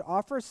altar, he would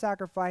offer a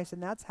sacrifice,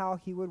 and that's how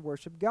he would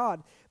worship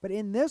God. But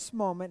in this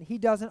moment, he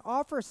doesn't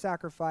offer a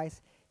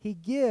sacrifice. He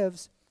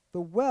gives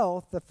the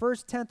wealth, the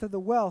first tenth of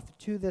the wealth,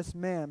 to this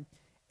man,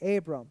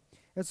 Abram.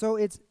 And so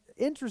it's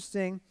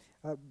interesting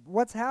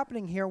what's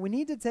happening here. We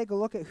need to take a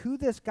look at who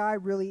this guy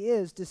really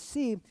is to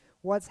see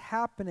what's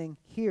happening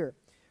here.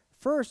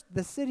 First,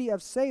 the city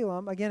of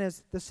Salem, again,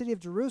 is the city of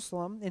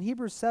Jerusalem. In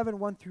Hebrews 7,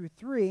 1 through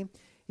 3,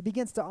 he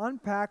begins to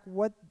unpack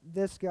who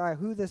this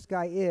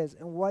guy is,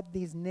 and what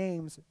these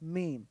names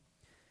mean.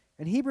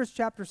 In Hebrews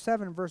chapter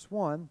 7, verse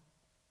 1,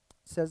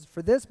 it says,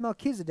 "For this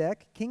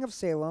Melchizedek, king of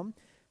Salem,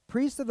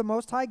 priest of the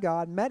Most High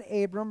God, met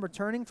Abram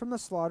returning from the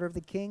slaughter of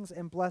the kings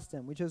and blessed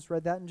him." We just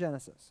read that in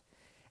Genesis.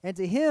 "And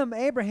to him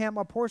Abraham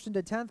apportioned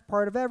a tenth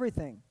part of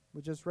everything."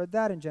 We just read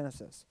that in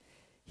Genesis.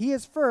 He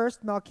is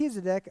first,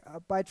 Melchizedek,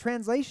 by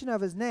translation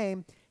of his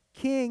name,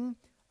 king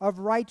of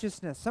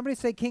righteousness. Somebody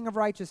say king of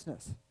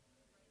righteousness.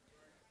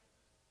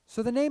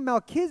 So the name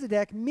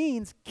Melchizedek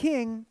means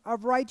king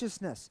of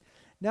righteousness.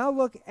 Now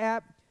look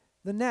at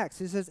the next.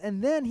 He says,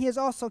 and then he is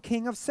also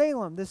king of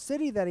Salem, the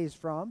city that he's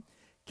from.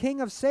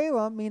 King of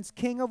Salem means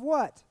king of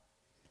what?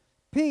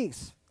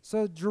 Peace.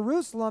 So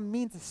Jerusalem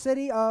means the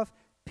city of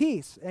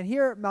peace. And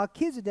here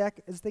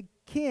Melchizedek is the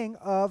king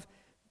of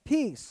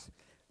peace.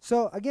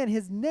 So again,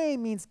 his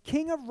name means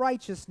king of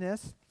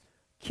righteousness,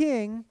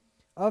 king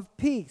of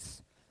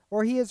peace.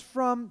 Or he is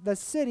from the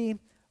city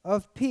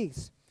of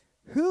peace.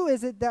 Who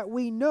is it that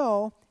we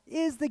know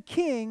is the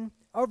king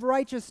of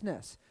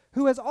righteousness,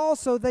 who is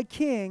also the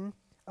king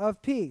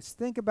of peace?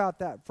 Think about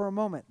that for a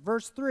moment.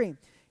 Verse 3,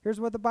 here's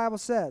what the Bible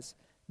says.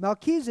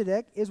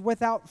 Melchizedek is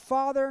without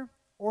father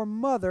or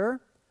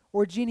mother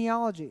or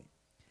genealogy,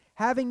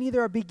 having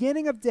neither a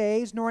beginning of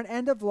days nor an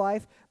end of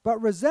life, but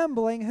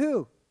resembling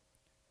who?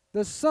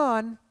 The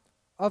Son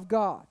of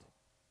God.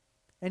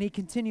 And he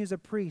continues a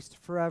priest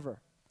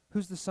forever.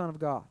 Who's the Son of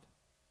God?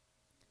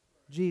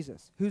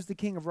 Jesus. Who's the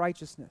King of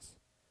righteousness?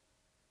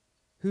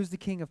 Who's the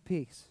King of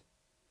peace?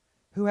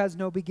 Who has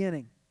no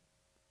beginning?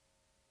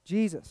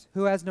 Jesus.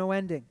 Who has no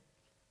ending?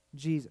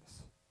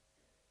 Jesus.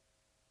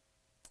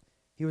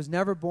 He was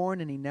never born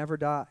and he never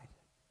died,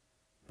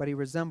 but he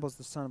resembles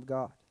the Son of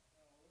God.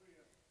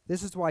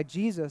 This is why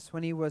Jesus,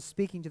 when he was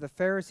speaking to the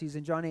Pharisees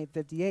in John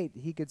 8:58,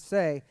 he could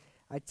say,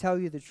 "I tell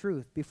you the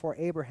truth, before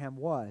Abraham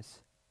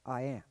was,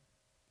 I am."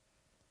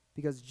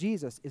 Because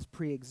Jesus is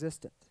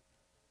pre-existent.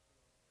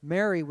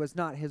 Mary was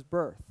not his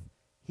birth.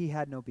 He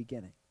had no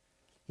beginning.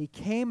 He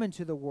came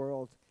into the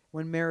world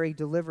when Mary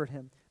delivered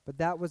him, but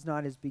that was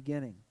not his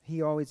beginning.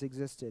 He always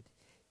existed.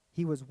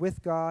 He was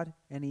with God,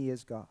 and he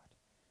is God.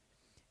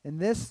 And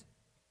this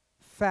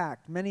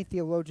fact, many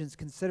theologians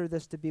consider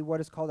this to be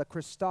what is called a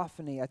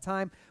Christophany, a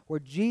time where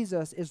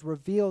Jesus is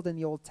revealed in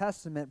the Old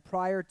Testament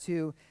prior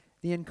to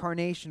the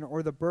incarnation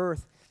or the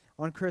birth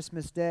on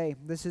Christmas Day.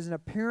 This is an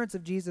appearance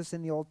of Jesus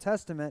in the Old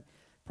Testament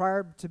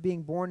prior to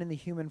being born in the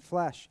human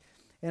flesh.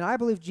 And I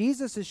believe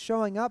Jesus is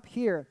showing up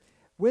here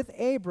with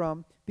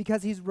Abram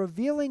because he's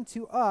revealing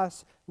to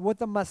us what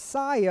the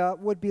Messiah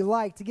would be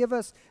like, to give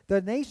us,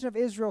 the nation of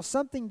Israel,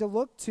 something to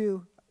look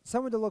to,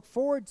 someone to look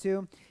forward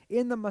to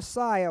in the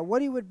Messiah,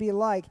 what he would be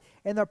like.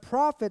 And the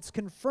prophets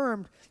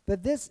confirmed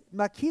that this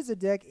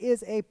Melchizedek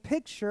is a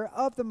picture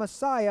of the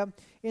Messiah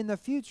in the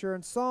future.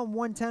 In Psalm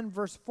 110,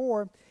 verse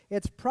 4,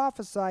 it's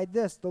prophesied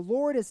this: "The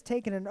Lord has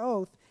taken an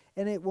oath,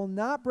 and it will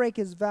not break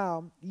his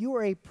vow. You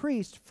are a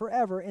priest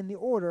forever in the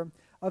order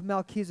of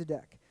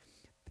Melchizedek."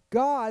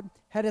 God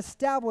had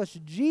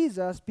established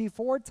Jesus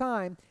before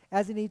time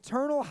as an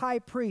eternal high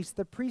priest,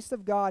 the priest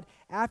of God,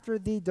 after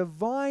the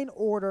divine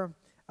order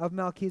of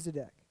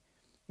Melchizedek.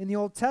 In the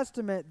Old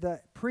Testament,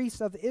 the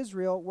priests of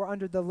Israel were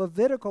under the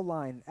Levitical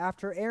line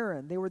after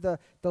Aaron. They were the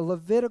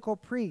Levitical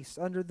priests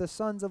under the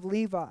sons of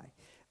Levi.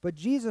 But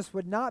Jesus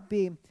would not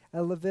be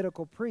a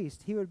Levitical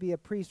priest. He would be a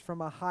priest from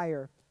a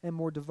higher and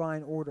more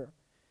divine order.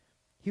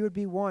 He would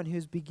be one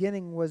whose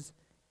beginning was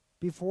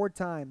before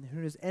time,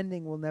 whose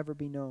ending will never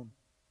be known.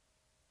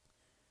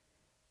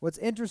 What's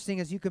interesting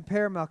is you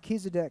compare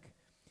Melchizedek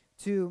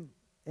to,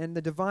 in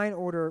the divine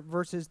order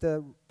versus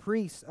the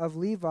priests of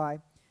Levi.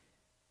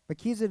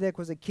 Melchizedek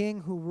was a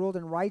king who ruled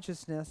in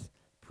righteousness.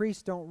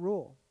 Priests don't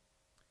rule,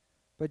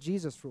 but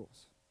Jesus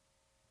rules.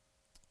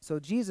 So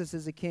Jesus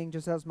is a king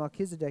just as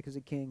Melchizedek is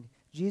a king.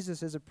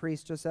 Jesus is a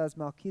priest just as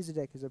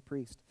Melchizedek is a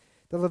priest.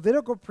 The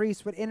Levitical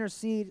priest would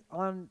intercede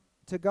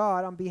to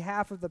God on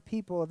behalf of the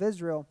people of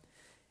Israel,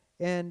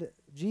 and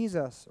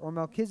Jesus, or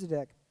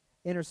Melchizedek,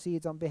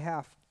 intercedes on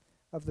behalf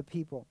of the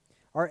people.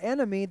 Our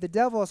enemy, the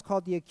devil, is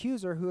called the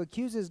accuser, who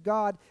accuses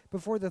God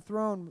before the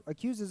throne,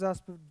 accuses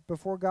us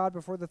before God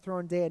before the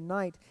throne day and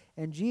night,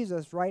 and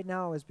Jesus right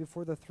now is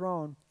before the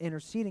throne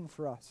interceding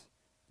for us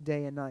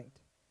day and night.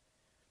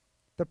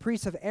 The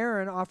priests of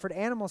Aaron offered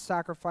animal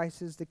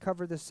sacrifices to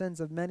cover the sins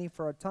of many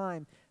for a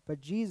time,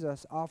 but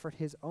Jesus offered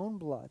his own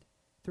blood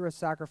through a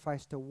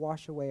sacrifice to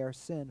wash away our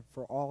sin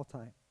for all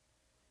time.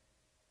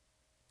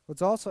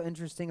 What's also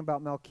interesting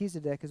about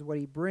Melchizedek is what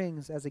he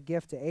brings as a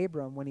gift to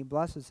Abram when he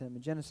blesses him.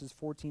 In Genesis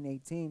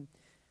 14:18, it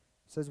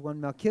says,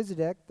 when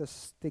Melchizedek,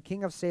 the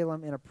king of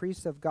Salem and a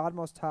priest of God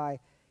Most High,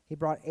 he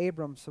brought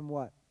Abram some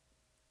what?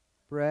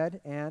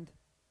 Bread and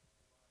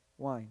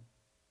wine.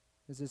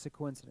 Is this a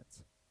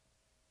coincidence?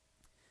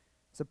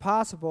 Is it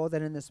possible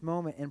that in this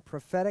moment in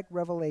prophetic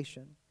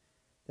revelation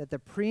that the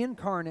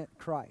pre-incarnate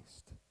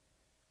Christ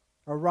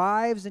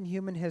arrives in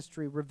human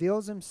history,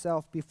 reveals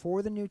himself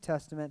before the New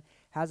Testament,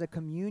 has a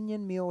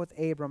communion meal with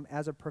Abram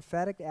as a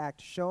prophetic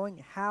act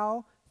showing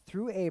how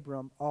through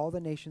Abram all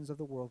the nations of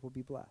the world will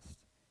be blessed?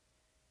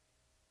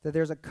 That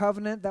there's a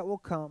covenant that will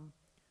come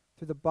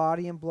through the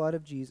body and blood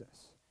of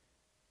Jesus.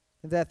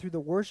 And that through the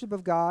worship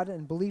of God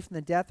and belief in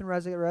the death and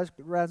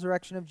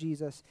resurrection of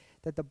Jesus,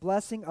 that the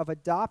blessing of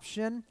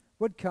adoption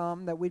would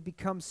come, that we'd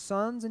become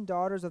sons and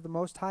daughters of the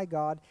Most High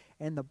God,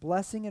 and the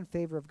blessing and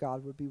favor of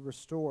God would be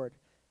restored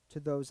to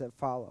those that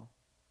follow.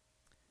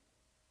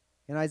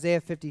 In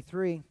Isaiah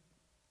 53,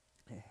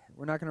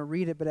 we're not going to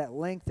read it, but at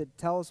length it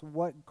tells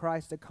what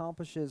Christ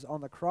accomplishes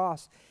on the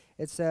cross.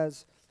 It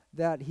says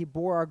that he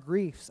bore our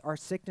griefs, our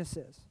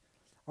sicknesses,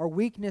 our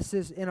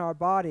weaknesses in our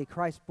body,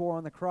 Christ bore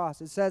on the cross.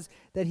 It says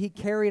that he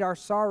carried our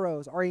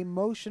sorrows, our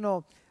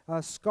emotional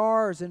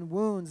scars and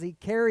wounds, he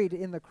carried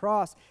in the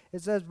cross.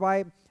 It says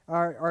by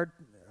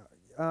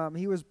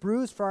he was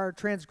bruised for our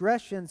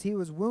transgressions, he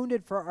was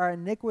wounded for our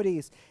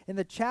iniquities, and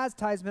the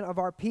chastisement of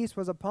our peace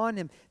was upon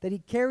him, that he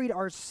carried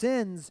our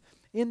sins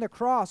in the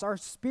cross, our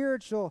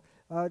spiritual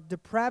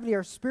depravity,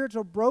 our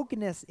spiritual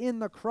brokenness in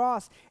the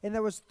cross, and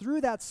that was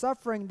through that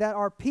suffering that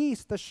our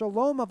peace, the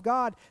shalom of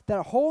God,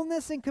 that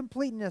wholeness and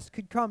completeness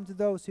could come to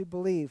those who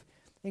believe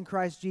in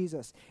Christ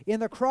Jesus. In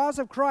the cross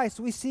of Christ,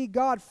 we see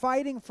God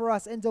fighting for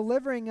us and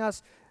delivering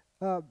us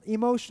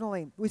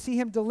emotionally. We see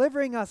him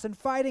delivering us and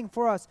fighting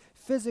for us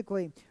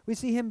physically. We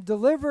see him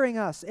delivering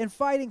us and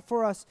fighting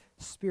for us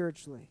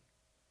spiritually,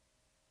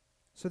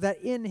 so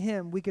that in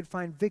him we could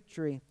find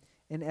victory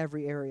in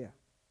every area.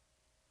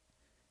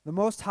 The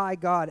Most High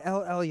God,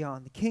 El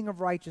Elyon, the King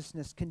of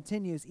righteousness,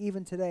 continues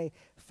even today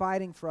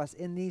fighting for us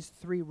in these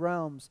three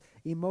realms,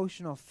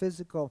 emotional,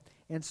 physical,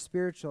 and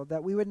spiritual,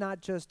 that we would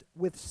not just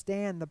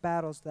withstand the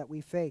battles that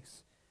we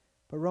face.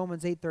 But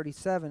Romans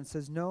 8:37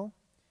 says, no,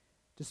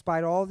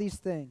 despite all these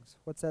things,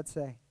 what's that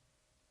say?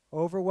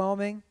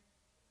 Overwhelming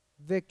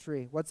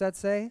victory. What's that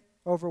say?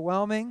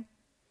 Overwhelming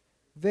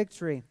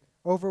victory.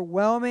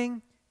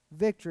 Overwhelming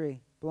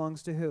victory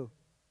belongs to who?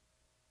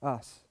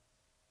 Us,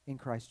 in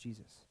Christ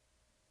Jesus.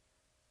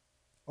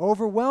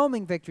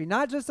 Overwhelming victory,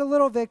 not just a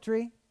little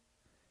victory,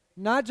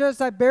 not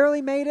just I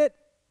barely made it,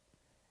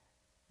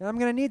 and I'm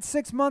going to need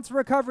 6 months of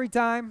recovery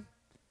time.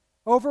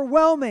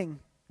 Overwhelming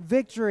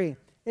victory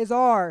is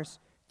ours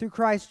through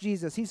Christ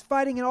Jesus. He's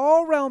fighting in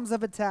all realms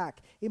of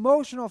attack,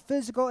 emotional,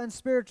 physical, and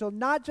spiritual,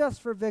 not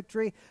just for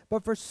victory,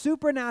 but for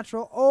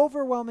supernatural,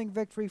 overwhelming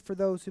victory for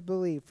those who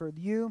believe, for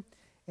you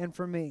and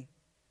for me.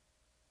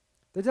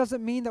 That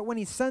doesn't mean that when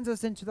he sends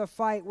us into the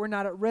fight, we're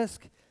not at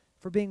risk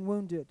for being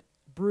wounded,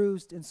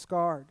 bruised, and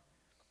scarred.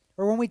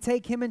 Or when we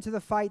take him into the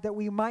fight, that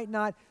we might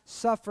not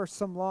suffer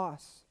some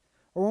loss.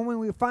 Or when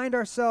we find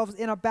ourselves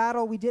in a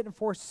battle we didn't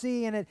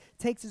foresee and it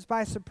takes us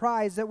by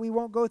surprise, that we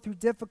won't go through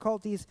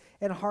difficulties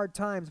and hard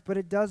times. But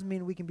it does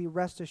mean we can be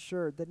rest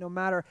assured that no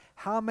matter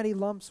how many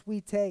lumps we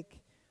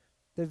take,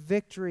 the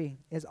victory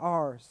is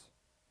ours.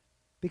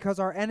 Because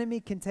our enemy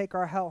can take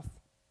our health.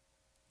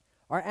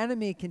 Our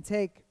enemy can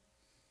take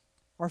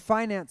our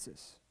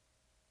finances.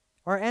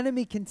 Our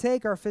enemy can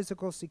take our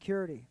physical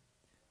security.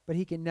 But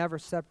he can never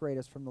separate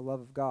us from the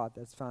love of God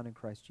that's found in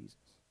Christ Jesus.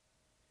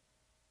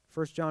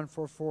 1 John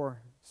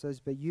 4:4 says,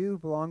 "But you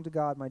belong to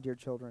God, my dear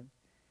children,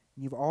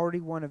 and you've already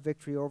won a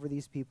victory over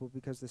these people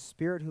because the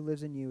Spirit who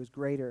lives in you is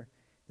greater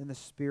than the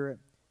spirit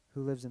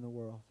who lives in the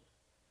world."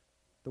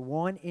 The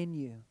one in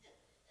you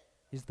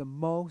is the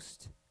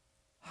Most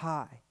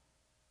High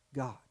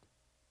God,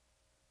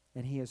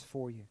 and He is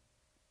for you.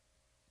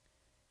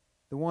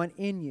 The one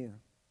in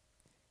you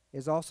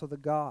is also the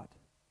God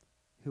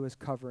who is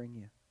covering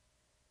you.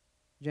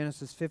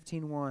 Genesis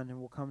 15:1, and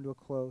we'll come to a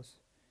close.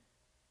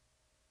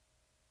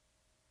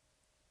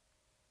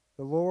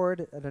 The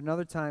Lord at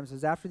another time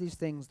says, "After these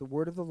things, the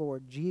word of the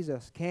Lord,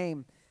 Jesus,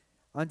 came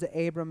unto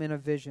Abram in a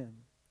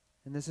vision."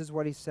 And this is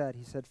what he said.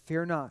 He said,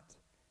 "Fear not,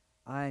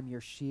 I am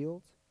your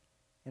shield,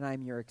 and I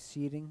am your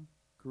exceeding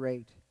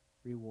great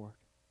reward."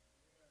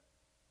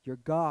 Your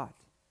God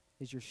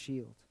is your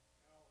shield.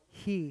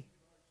 He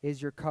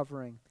is your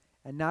covering.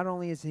 And not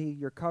only is He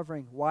your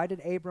covering, why did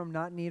Abram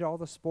not need all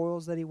the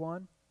spoils that he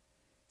won?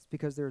 It's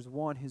because there's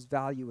one whose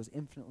value was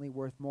infinitely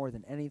worth more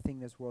than anything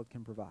this world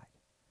can provide.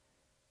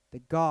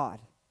 That God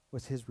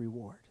was his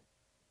reward.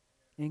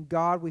 In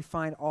God we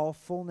find all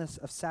fullness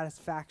of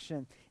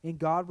satisfaction. In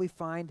God we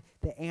find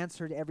the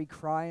answer to every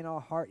cry in our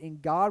heart.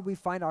 In God we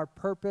find our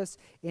purpose.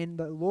 In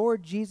the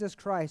Lord Jesus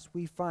Christ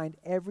we find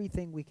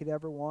everything we could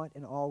ever want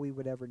and all we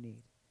would ever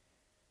need.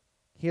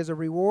 He is a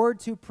reward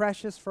too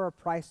precious for a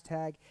price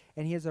tag,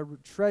 and He is a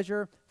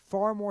treasure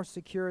far more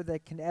secure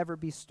that can ever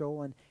be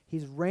stolen.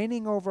 He's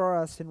reigning over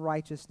us in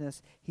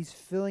righteousness. He's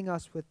filling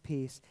us with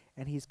peace,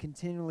 and He's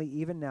continually,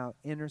 even now,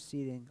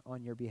 interceding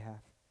on your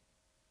behalf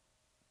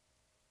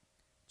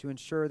to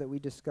ensure that we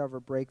discover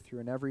breakthrough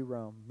in every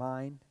realm,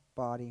 mind,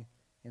 body,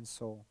 and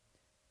soul,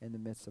 in the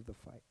midst of the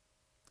fight.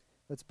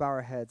 Let's bow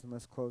our heads and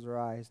let's close our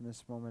eyes in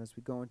this moment as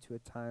we go into a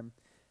time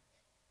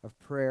of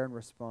prayer and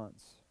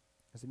response.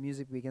 As the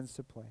music begins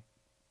to play,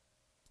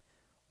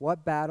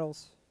 what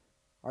battles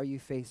are you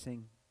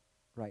facing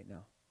right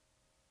now?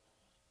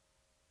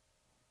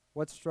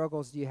 What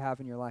struggles do you have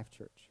in your life,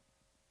 church?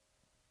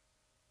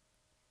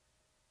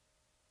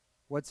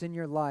 What's in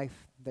your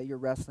life that you're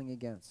wrestling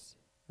against?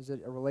 Is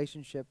it a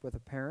relationship with a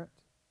parent,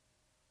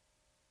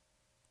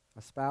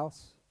 a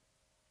spouse,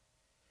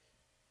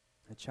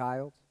 a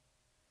child?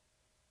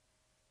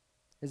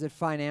 Is it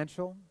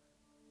financial?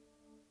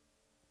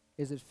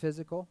 Is it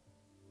physical?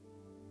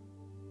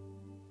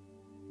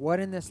 What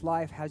in this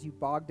life has you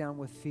bogged down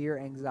with fear,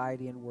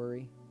 anxiety, and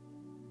worry?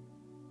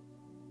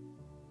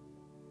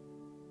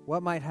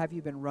 What might have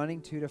you been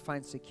running to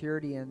find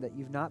security in that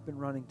you've not been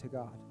running to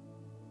God?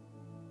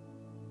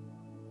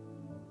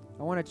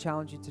 I want to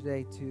challenge you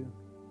today to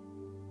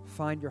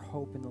find your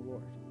hope in the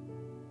Lord.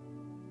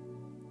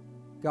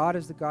 God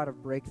is the God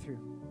of breakthrough.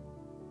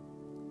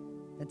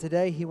 And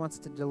today He wants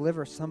to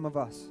deliver some of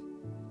us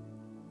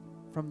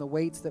from the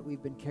weights that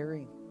we've been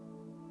carrying.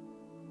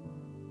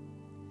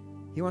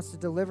 He wants to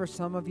deliver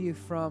some of you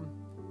from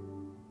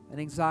an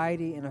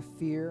anxiety and a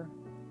fear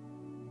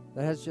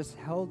that has just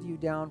held you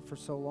down for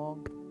so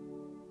long.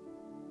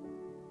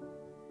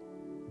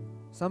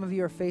 Some of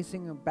you are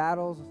facing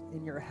battles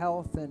in your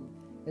health, and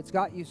it's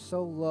got you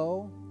so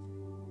low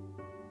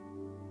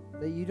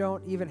that you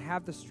don't even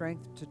have the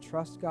strength to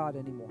trust God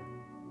anymore.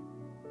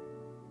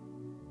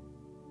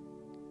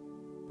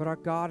 But our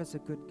God is a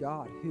good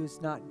God who has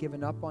not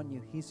given up on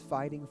you. He's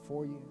fighting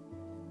for you.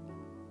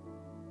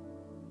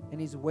 And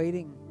He's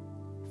waiting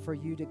for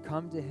you to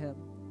come to Him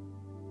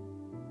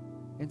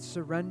and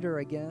surrender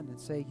again and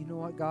say, "You know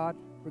what, God,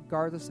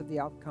 regardless of the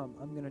outcome,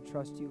 I'm going to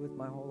trust you with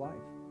my whole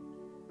life."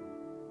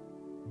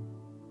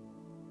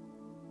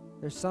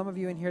 There's some of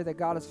you in here that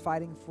God is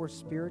fighting for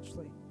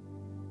spiritually.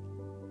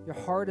 Your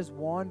heart has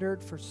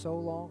wandered for so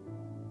long,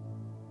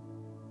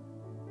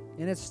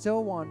 and it's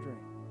still wandering.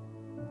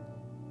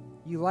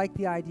 You like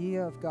the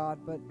idea of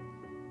God, but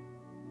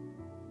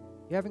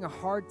you're having a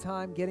hard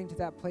time getting to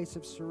that place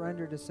of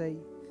surrender to say,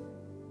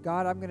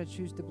 "God, I'm going to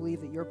choose to believe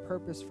that your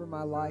purpose for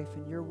my life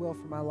and your will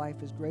for my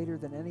life is greater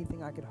than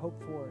anything I could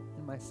hope for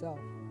in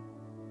myself."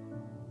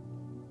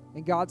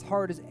 And God's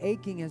heart is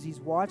aching as He's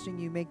watching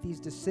you make these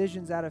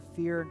decisions out of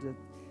fear,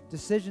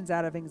 decisions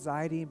out of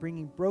anxiety, and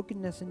bringing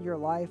brokenness into your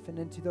life and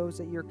into those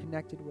that you're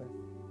connected with.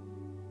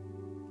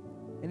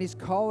 And He's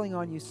calling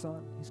on you,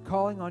 son. He's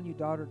calling on you,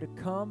 daughter, to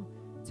come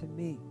to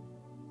me.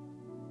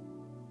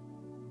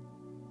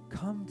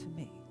 Come to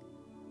me.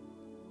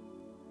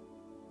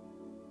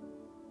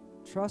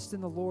 Trust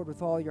in the Lord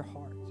with all your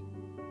heart.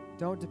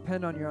 Don't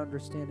depend on your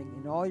understanding.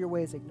 In all your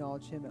ways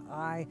acknowledge Him, and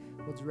I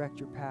will direct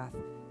your path.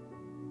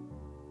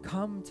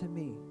 Come to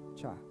me,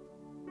 child.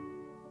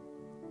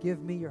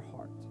 Give me your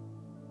heart.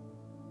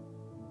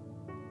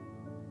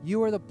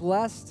 You are the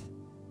blessed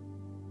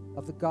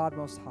of the God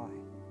Most High.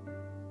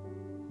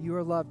 You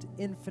are loved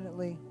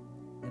infinitely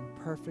and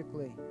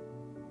perfectly.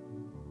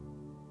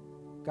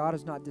 God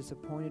is not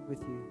disappointed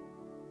with you.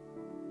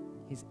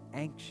 He's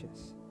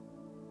anxious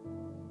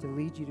to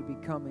lead you to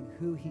becoming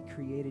who He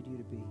created you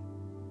to be.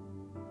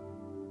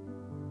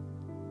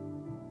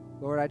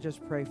 Lord, I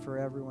just pray for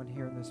everyone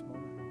here in this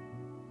moment.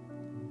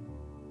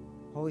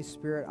 Holy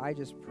Spirit, I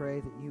just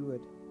pray that you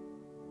would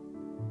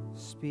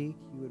speak,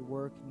 you would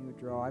work, and you would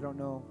draw. I don't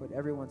know what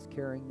everyone's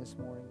carrying this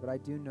morning, but I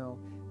do know,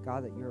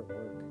 God, that you're at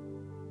work.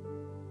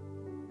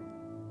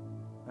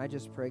 I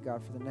just pray,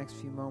 God, for the next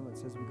few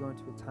moments as we go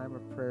into a time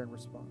of prayer and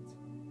response,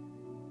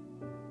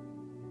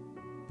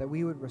 that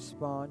we would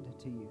respond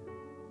to you,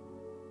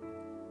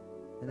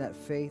 and that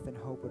faith and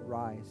hope would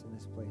rise in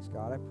this place,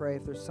 God. I pray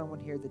if there's someone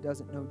here that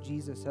doesn't know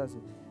Jesus as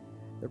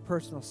their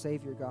personal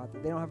Savior, God,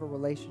 that they don't have a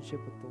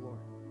relationship with the Lord,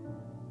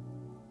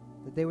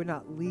 that they would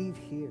not leave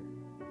here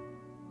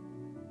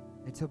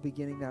until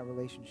beginning that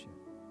relationship.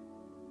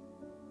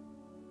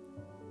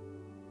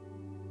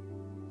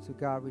 So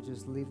God, we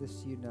just leave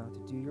this to you now to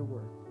do your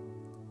work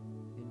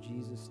in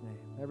Jesus' name.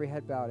 Every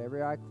head bowed,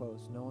 every eye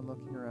closed, no one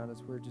looking around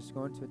us. We're just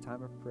going to a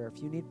time of prayer.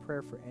 If you need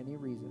prayer for any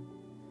reason,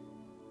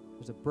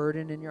 there's a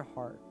burden in your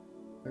heart,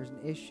 there's an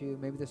issue,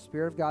 maybe the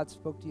Spirit of God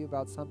spoke to you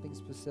about something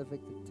specific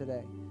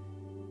today.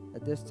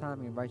 At this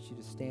time, I invite you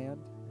to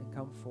stand and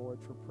come forward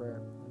for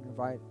prayer. I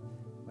invite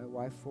my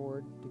wife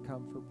forward to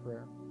come for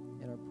prayer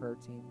and our prayer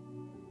team.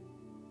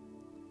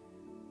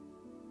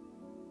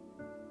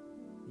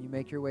 You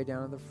make your way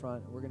down to the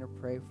front. We're going to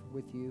pray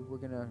with you. We're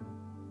going to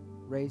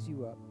raise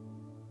you up.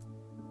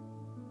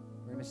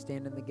 We're going to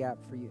stand in the gap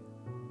for you.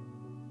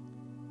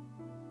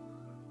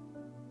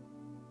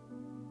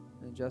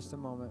 In just a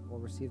moment, we'll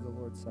receive the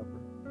Lord's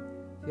Supper.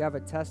 If you have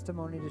a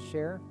testimony to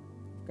share,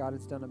 if God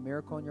has done a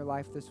miracle in your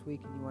life this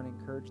week and you want to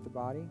encourage the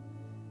body,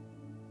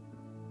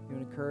 you want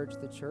to encourage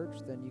the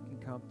church, then you can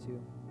come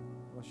too.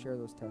 We'll share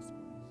those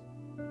testimonies.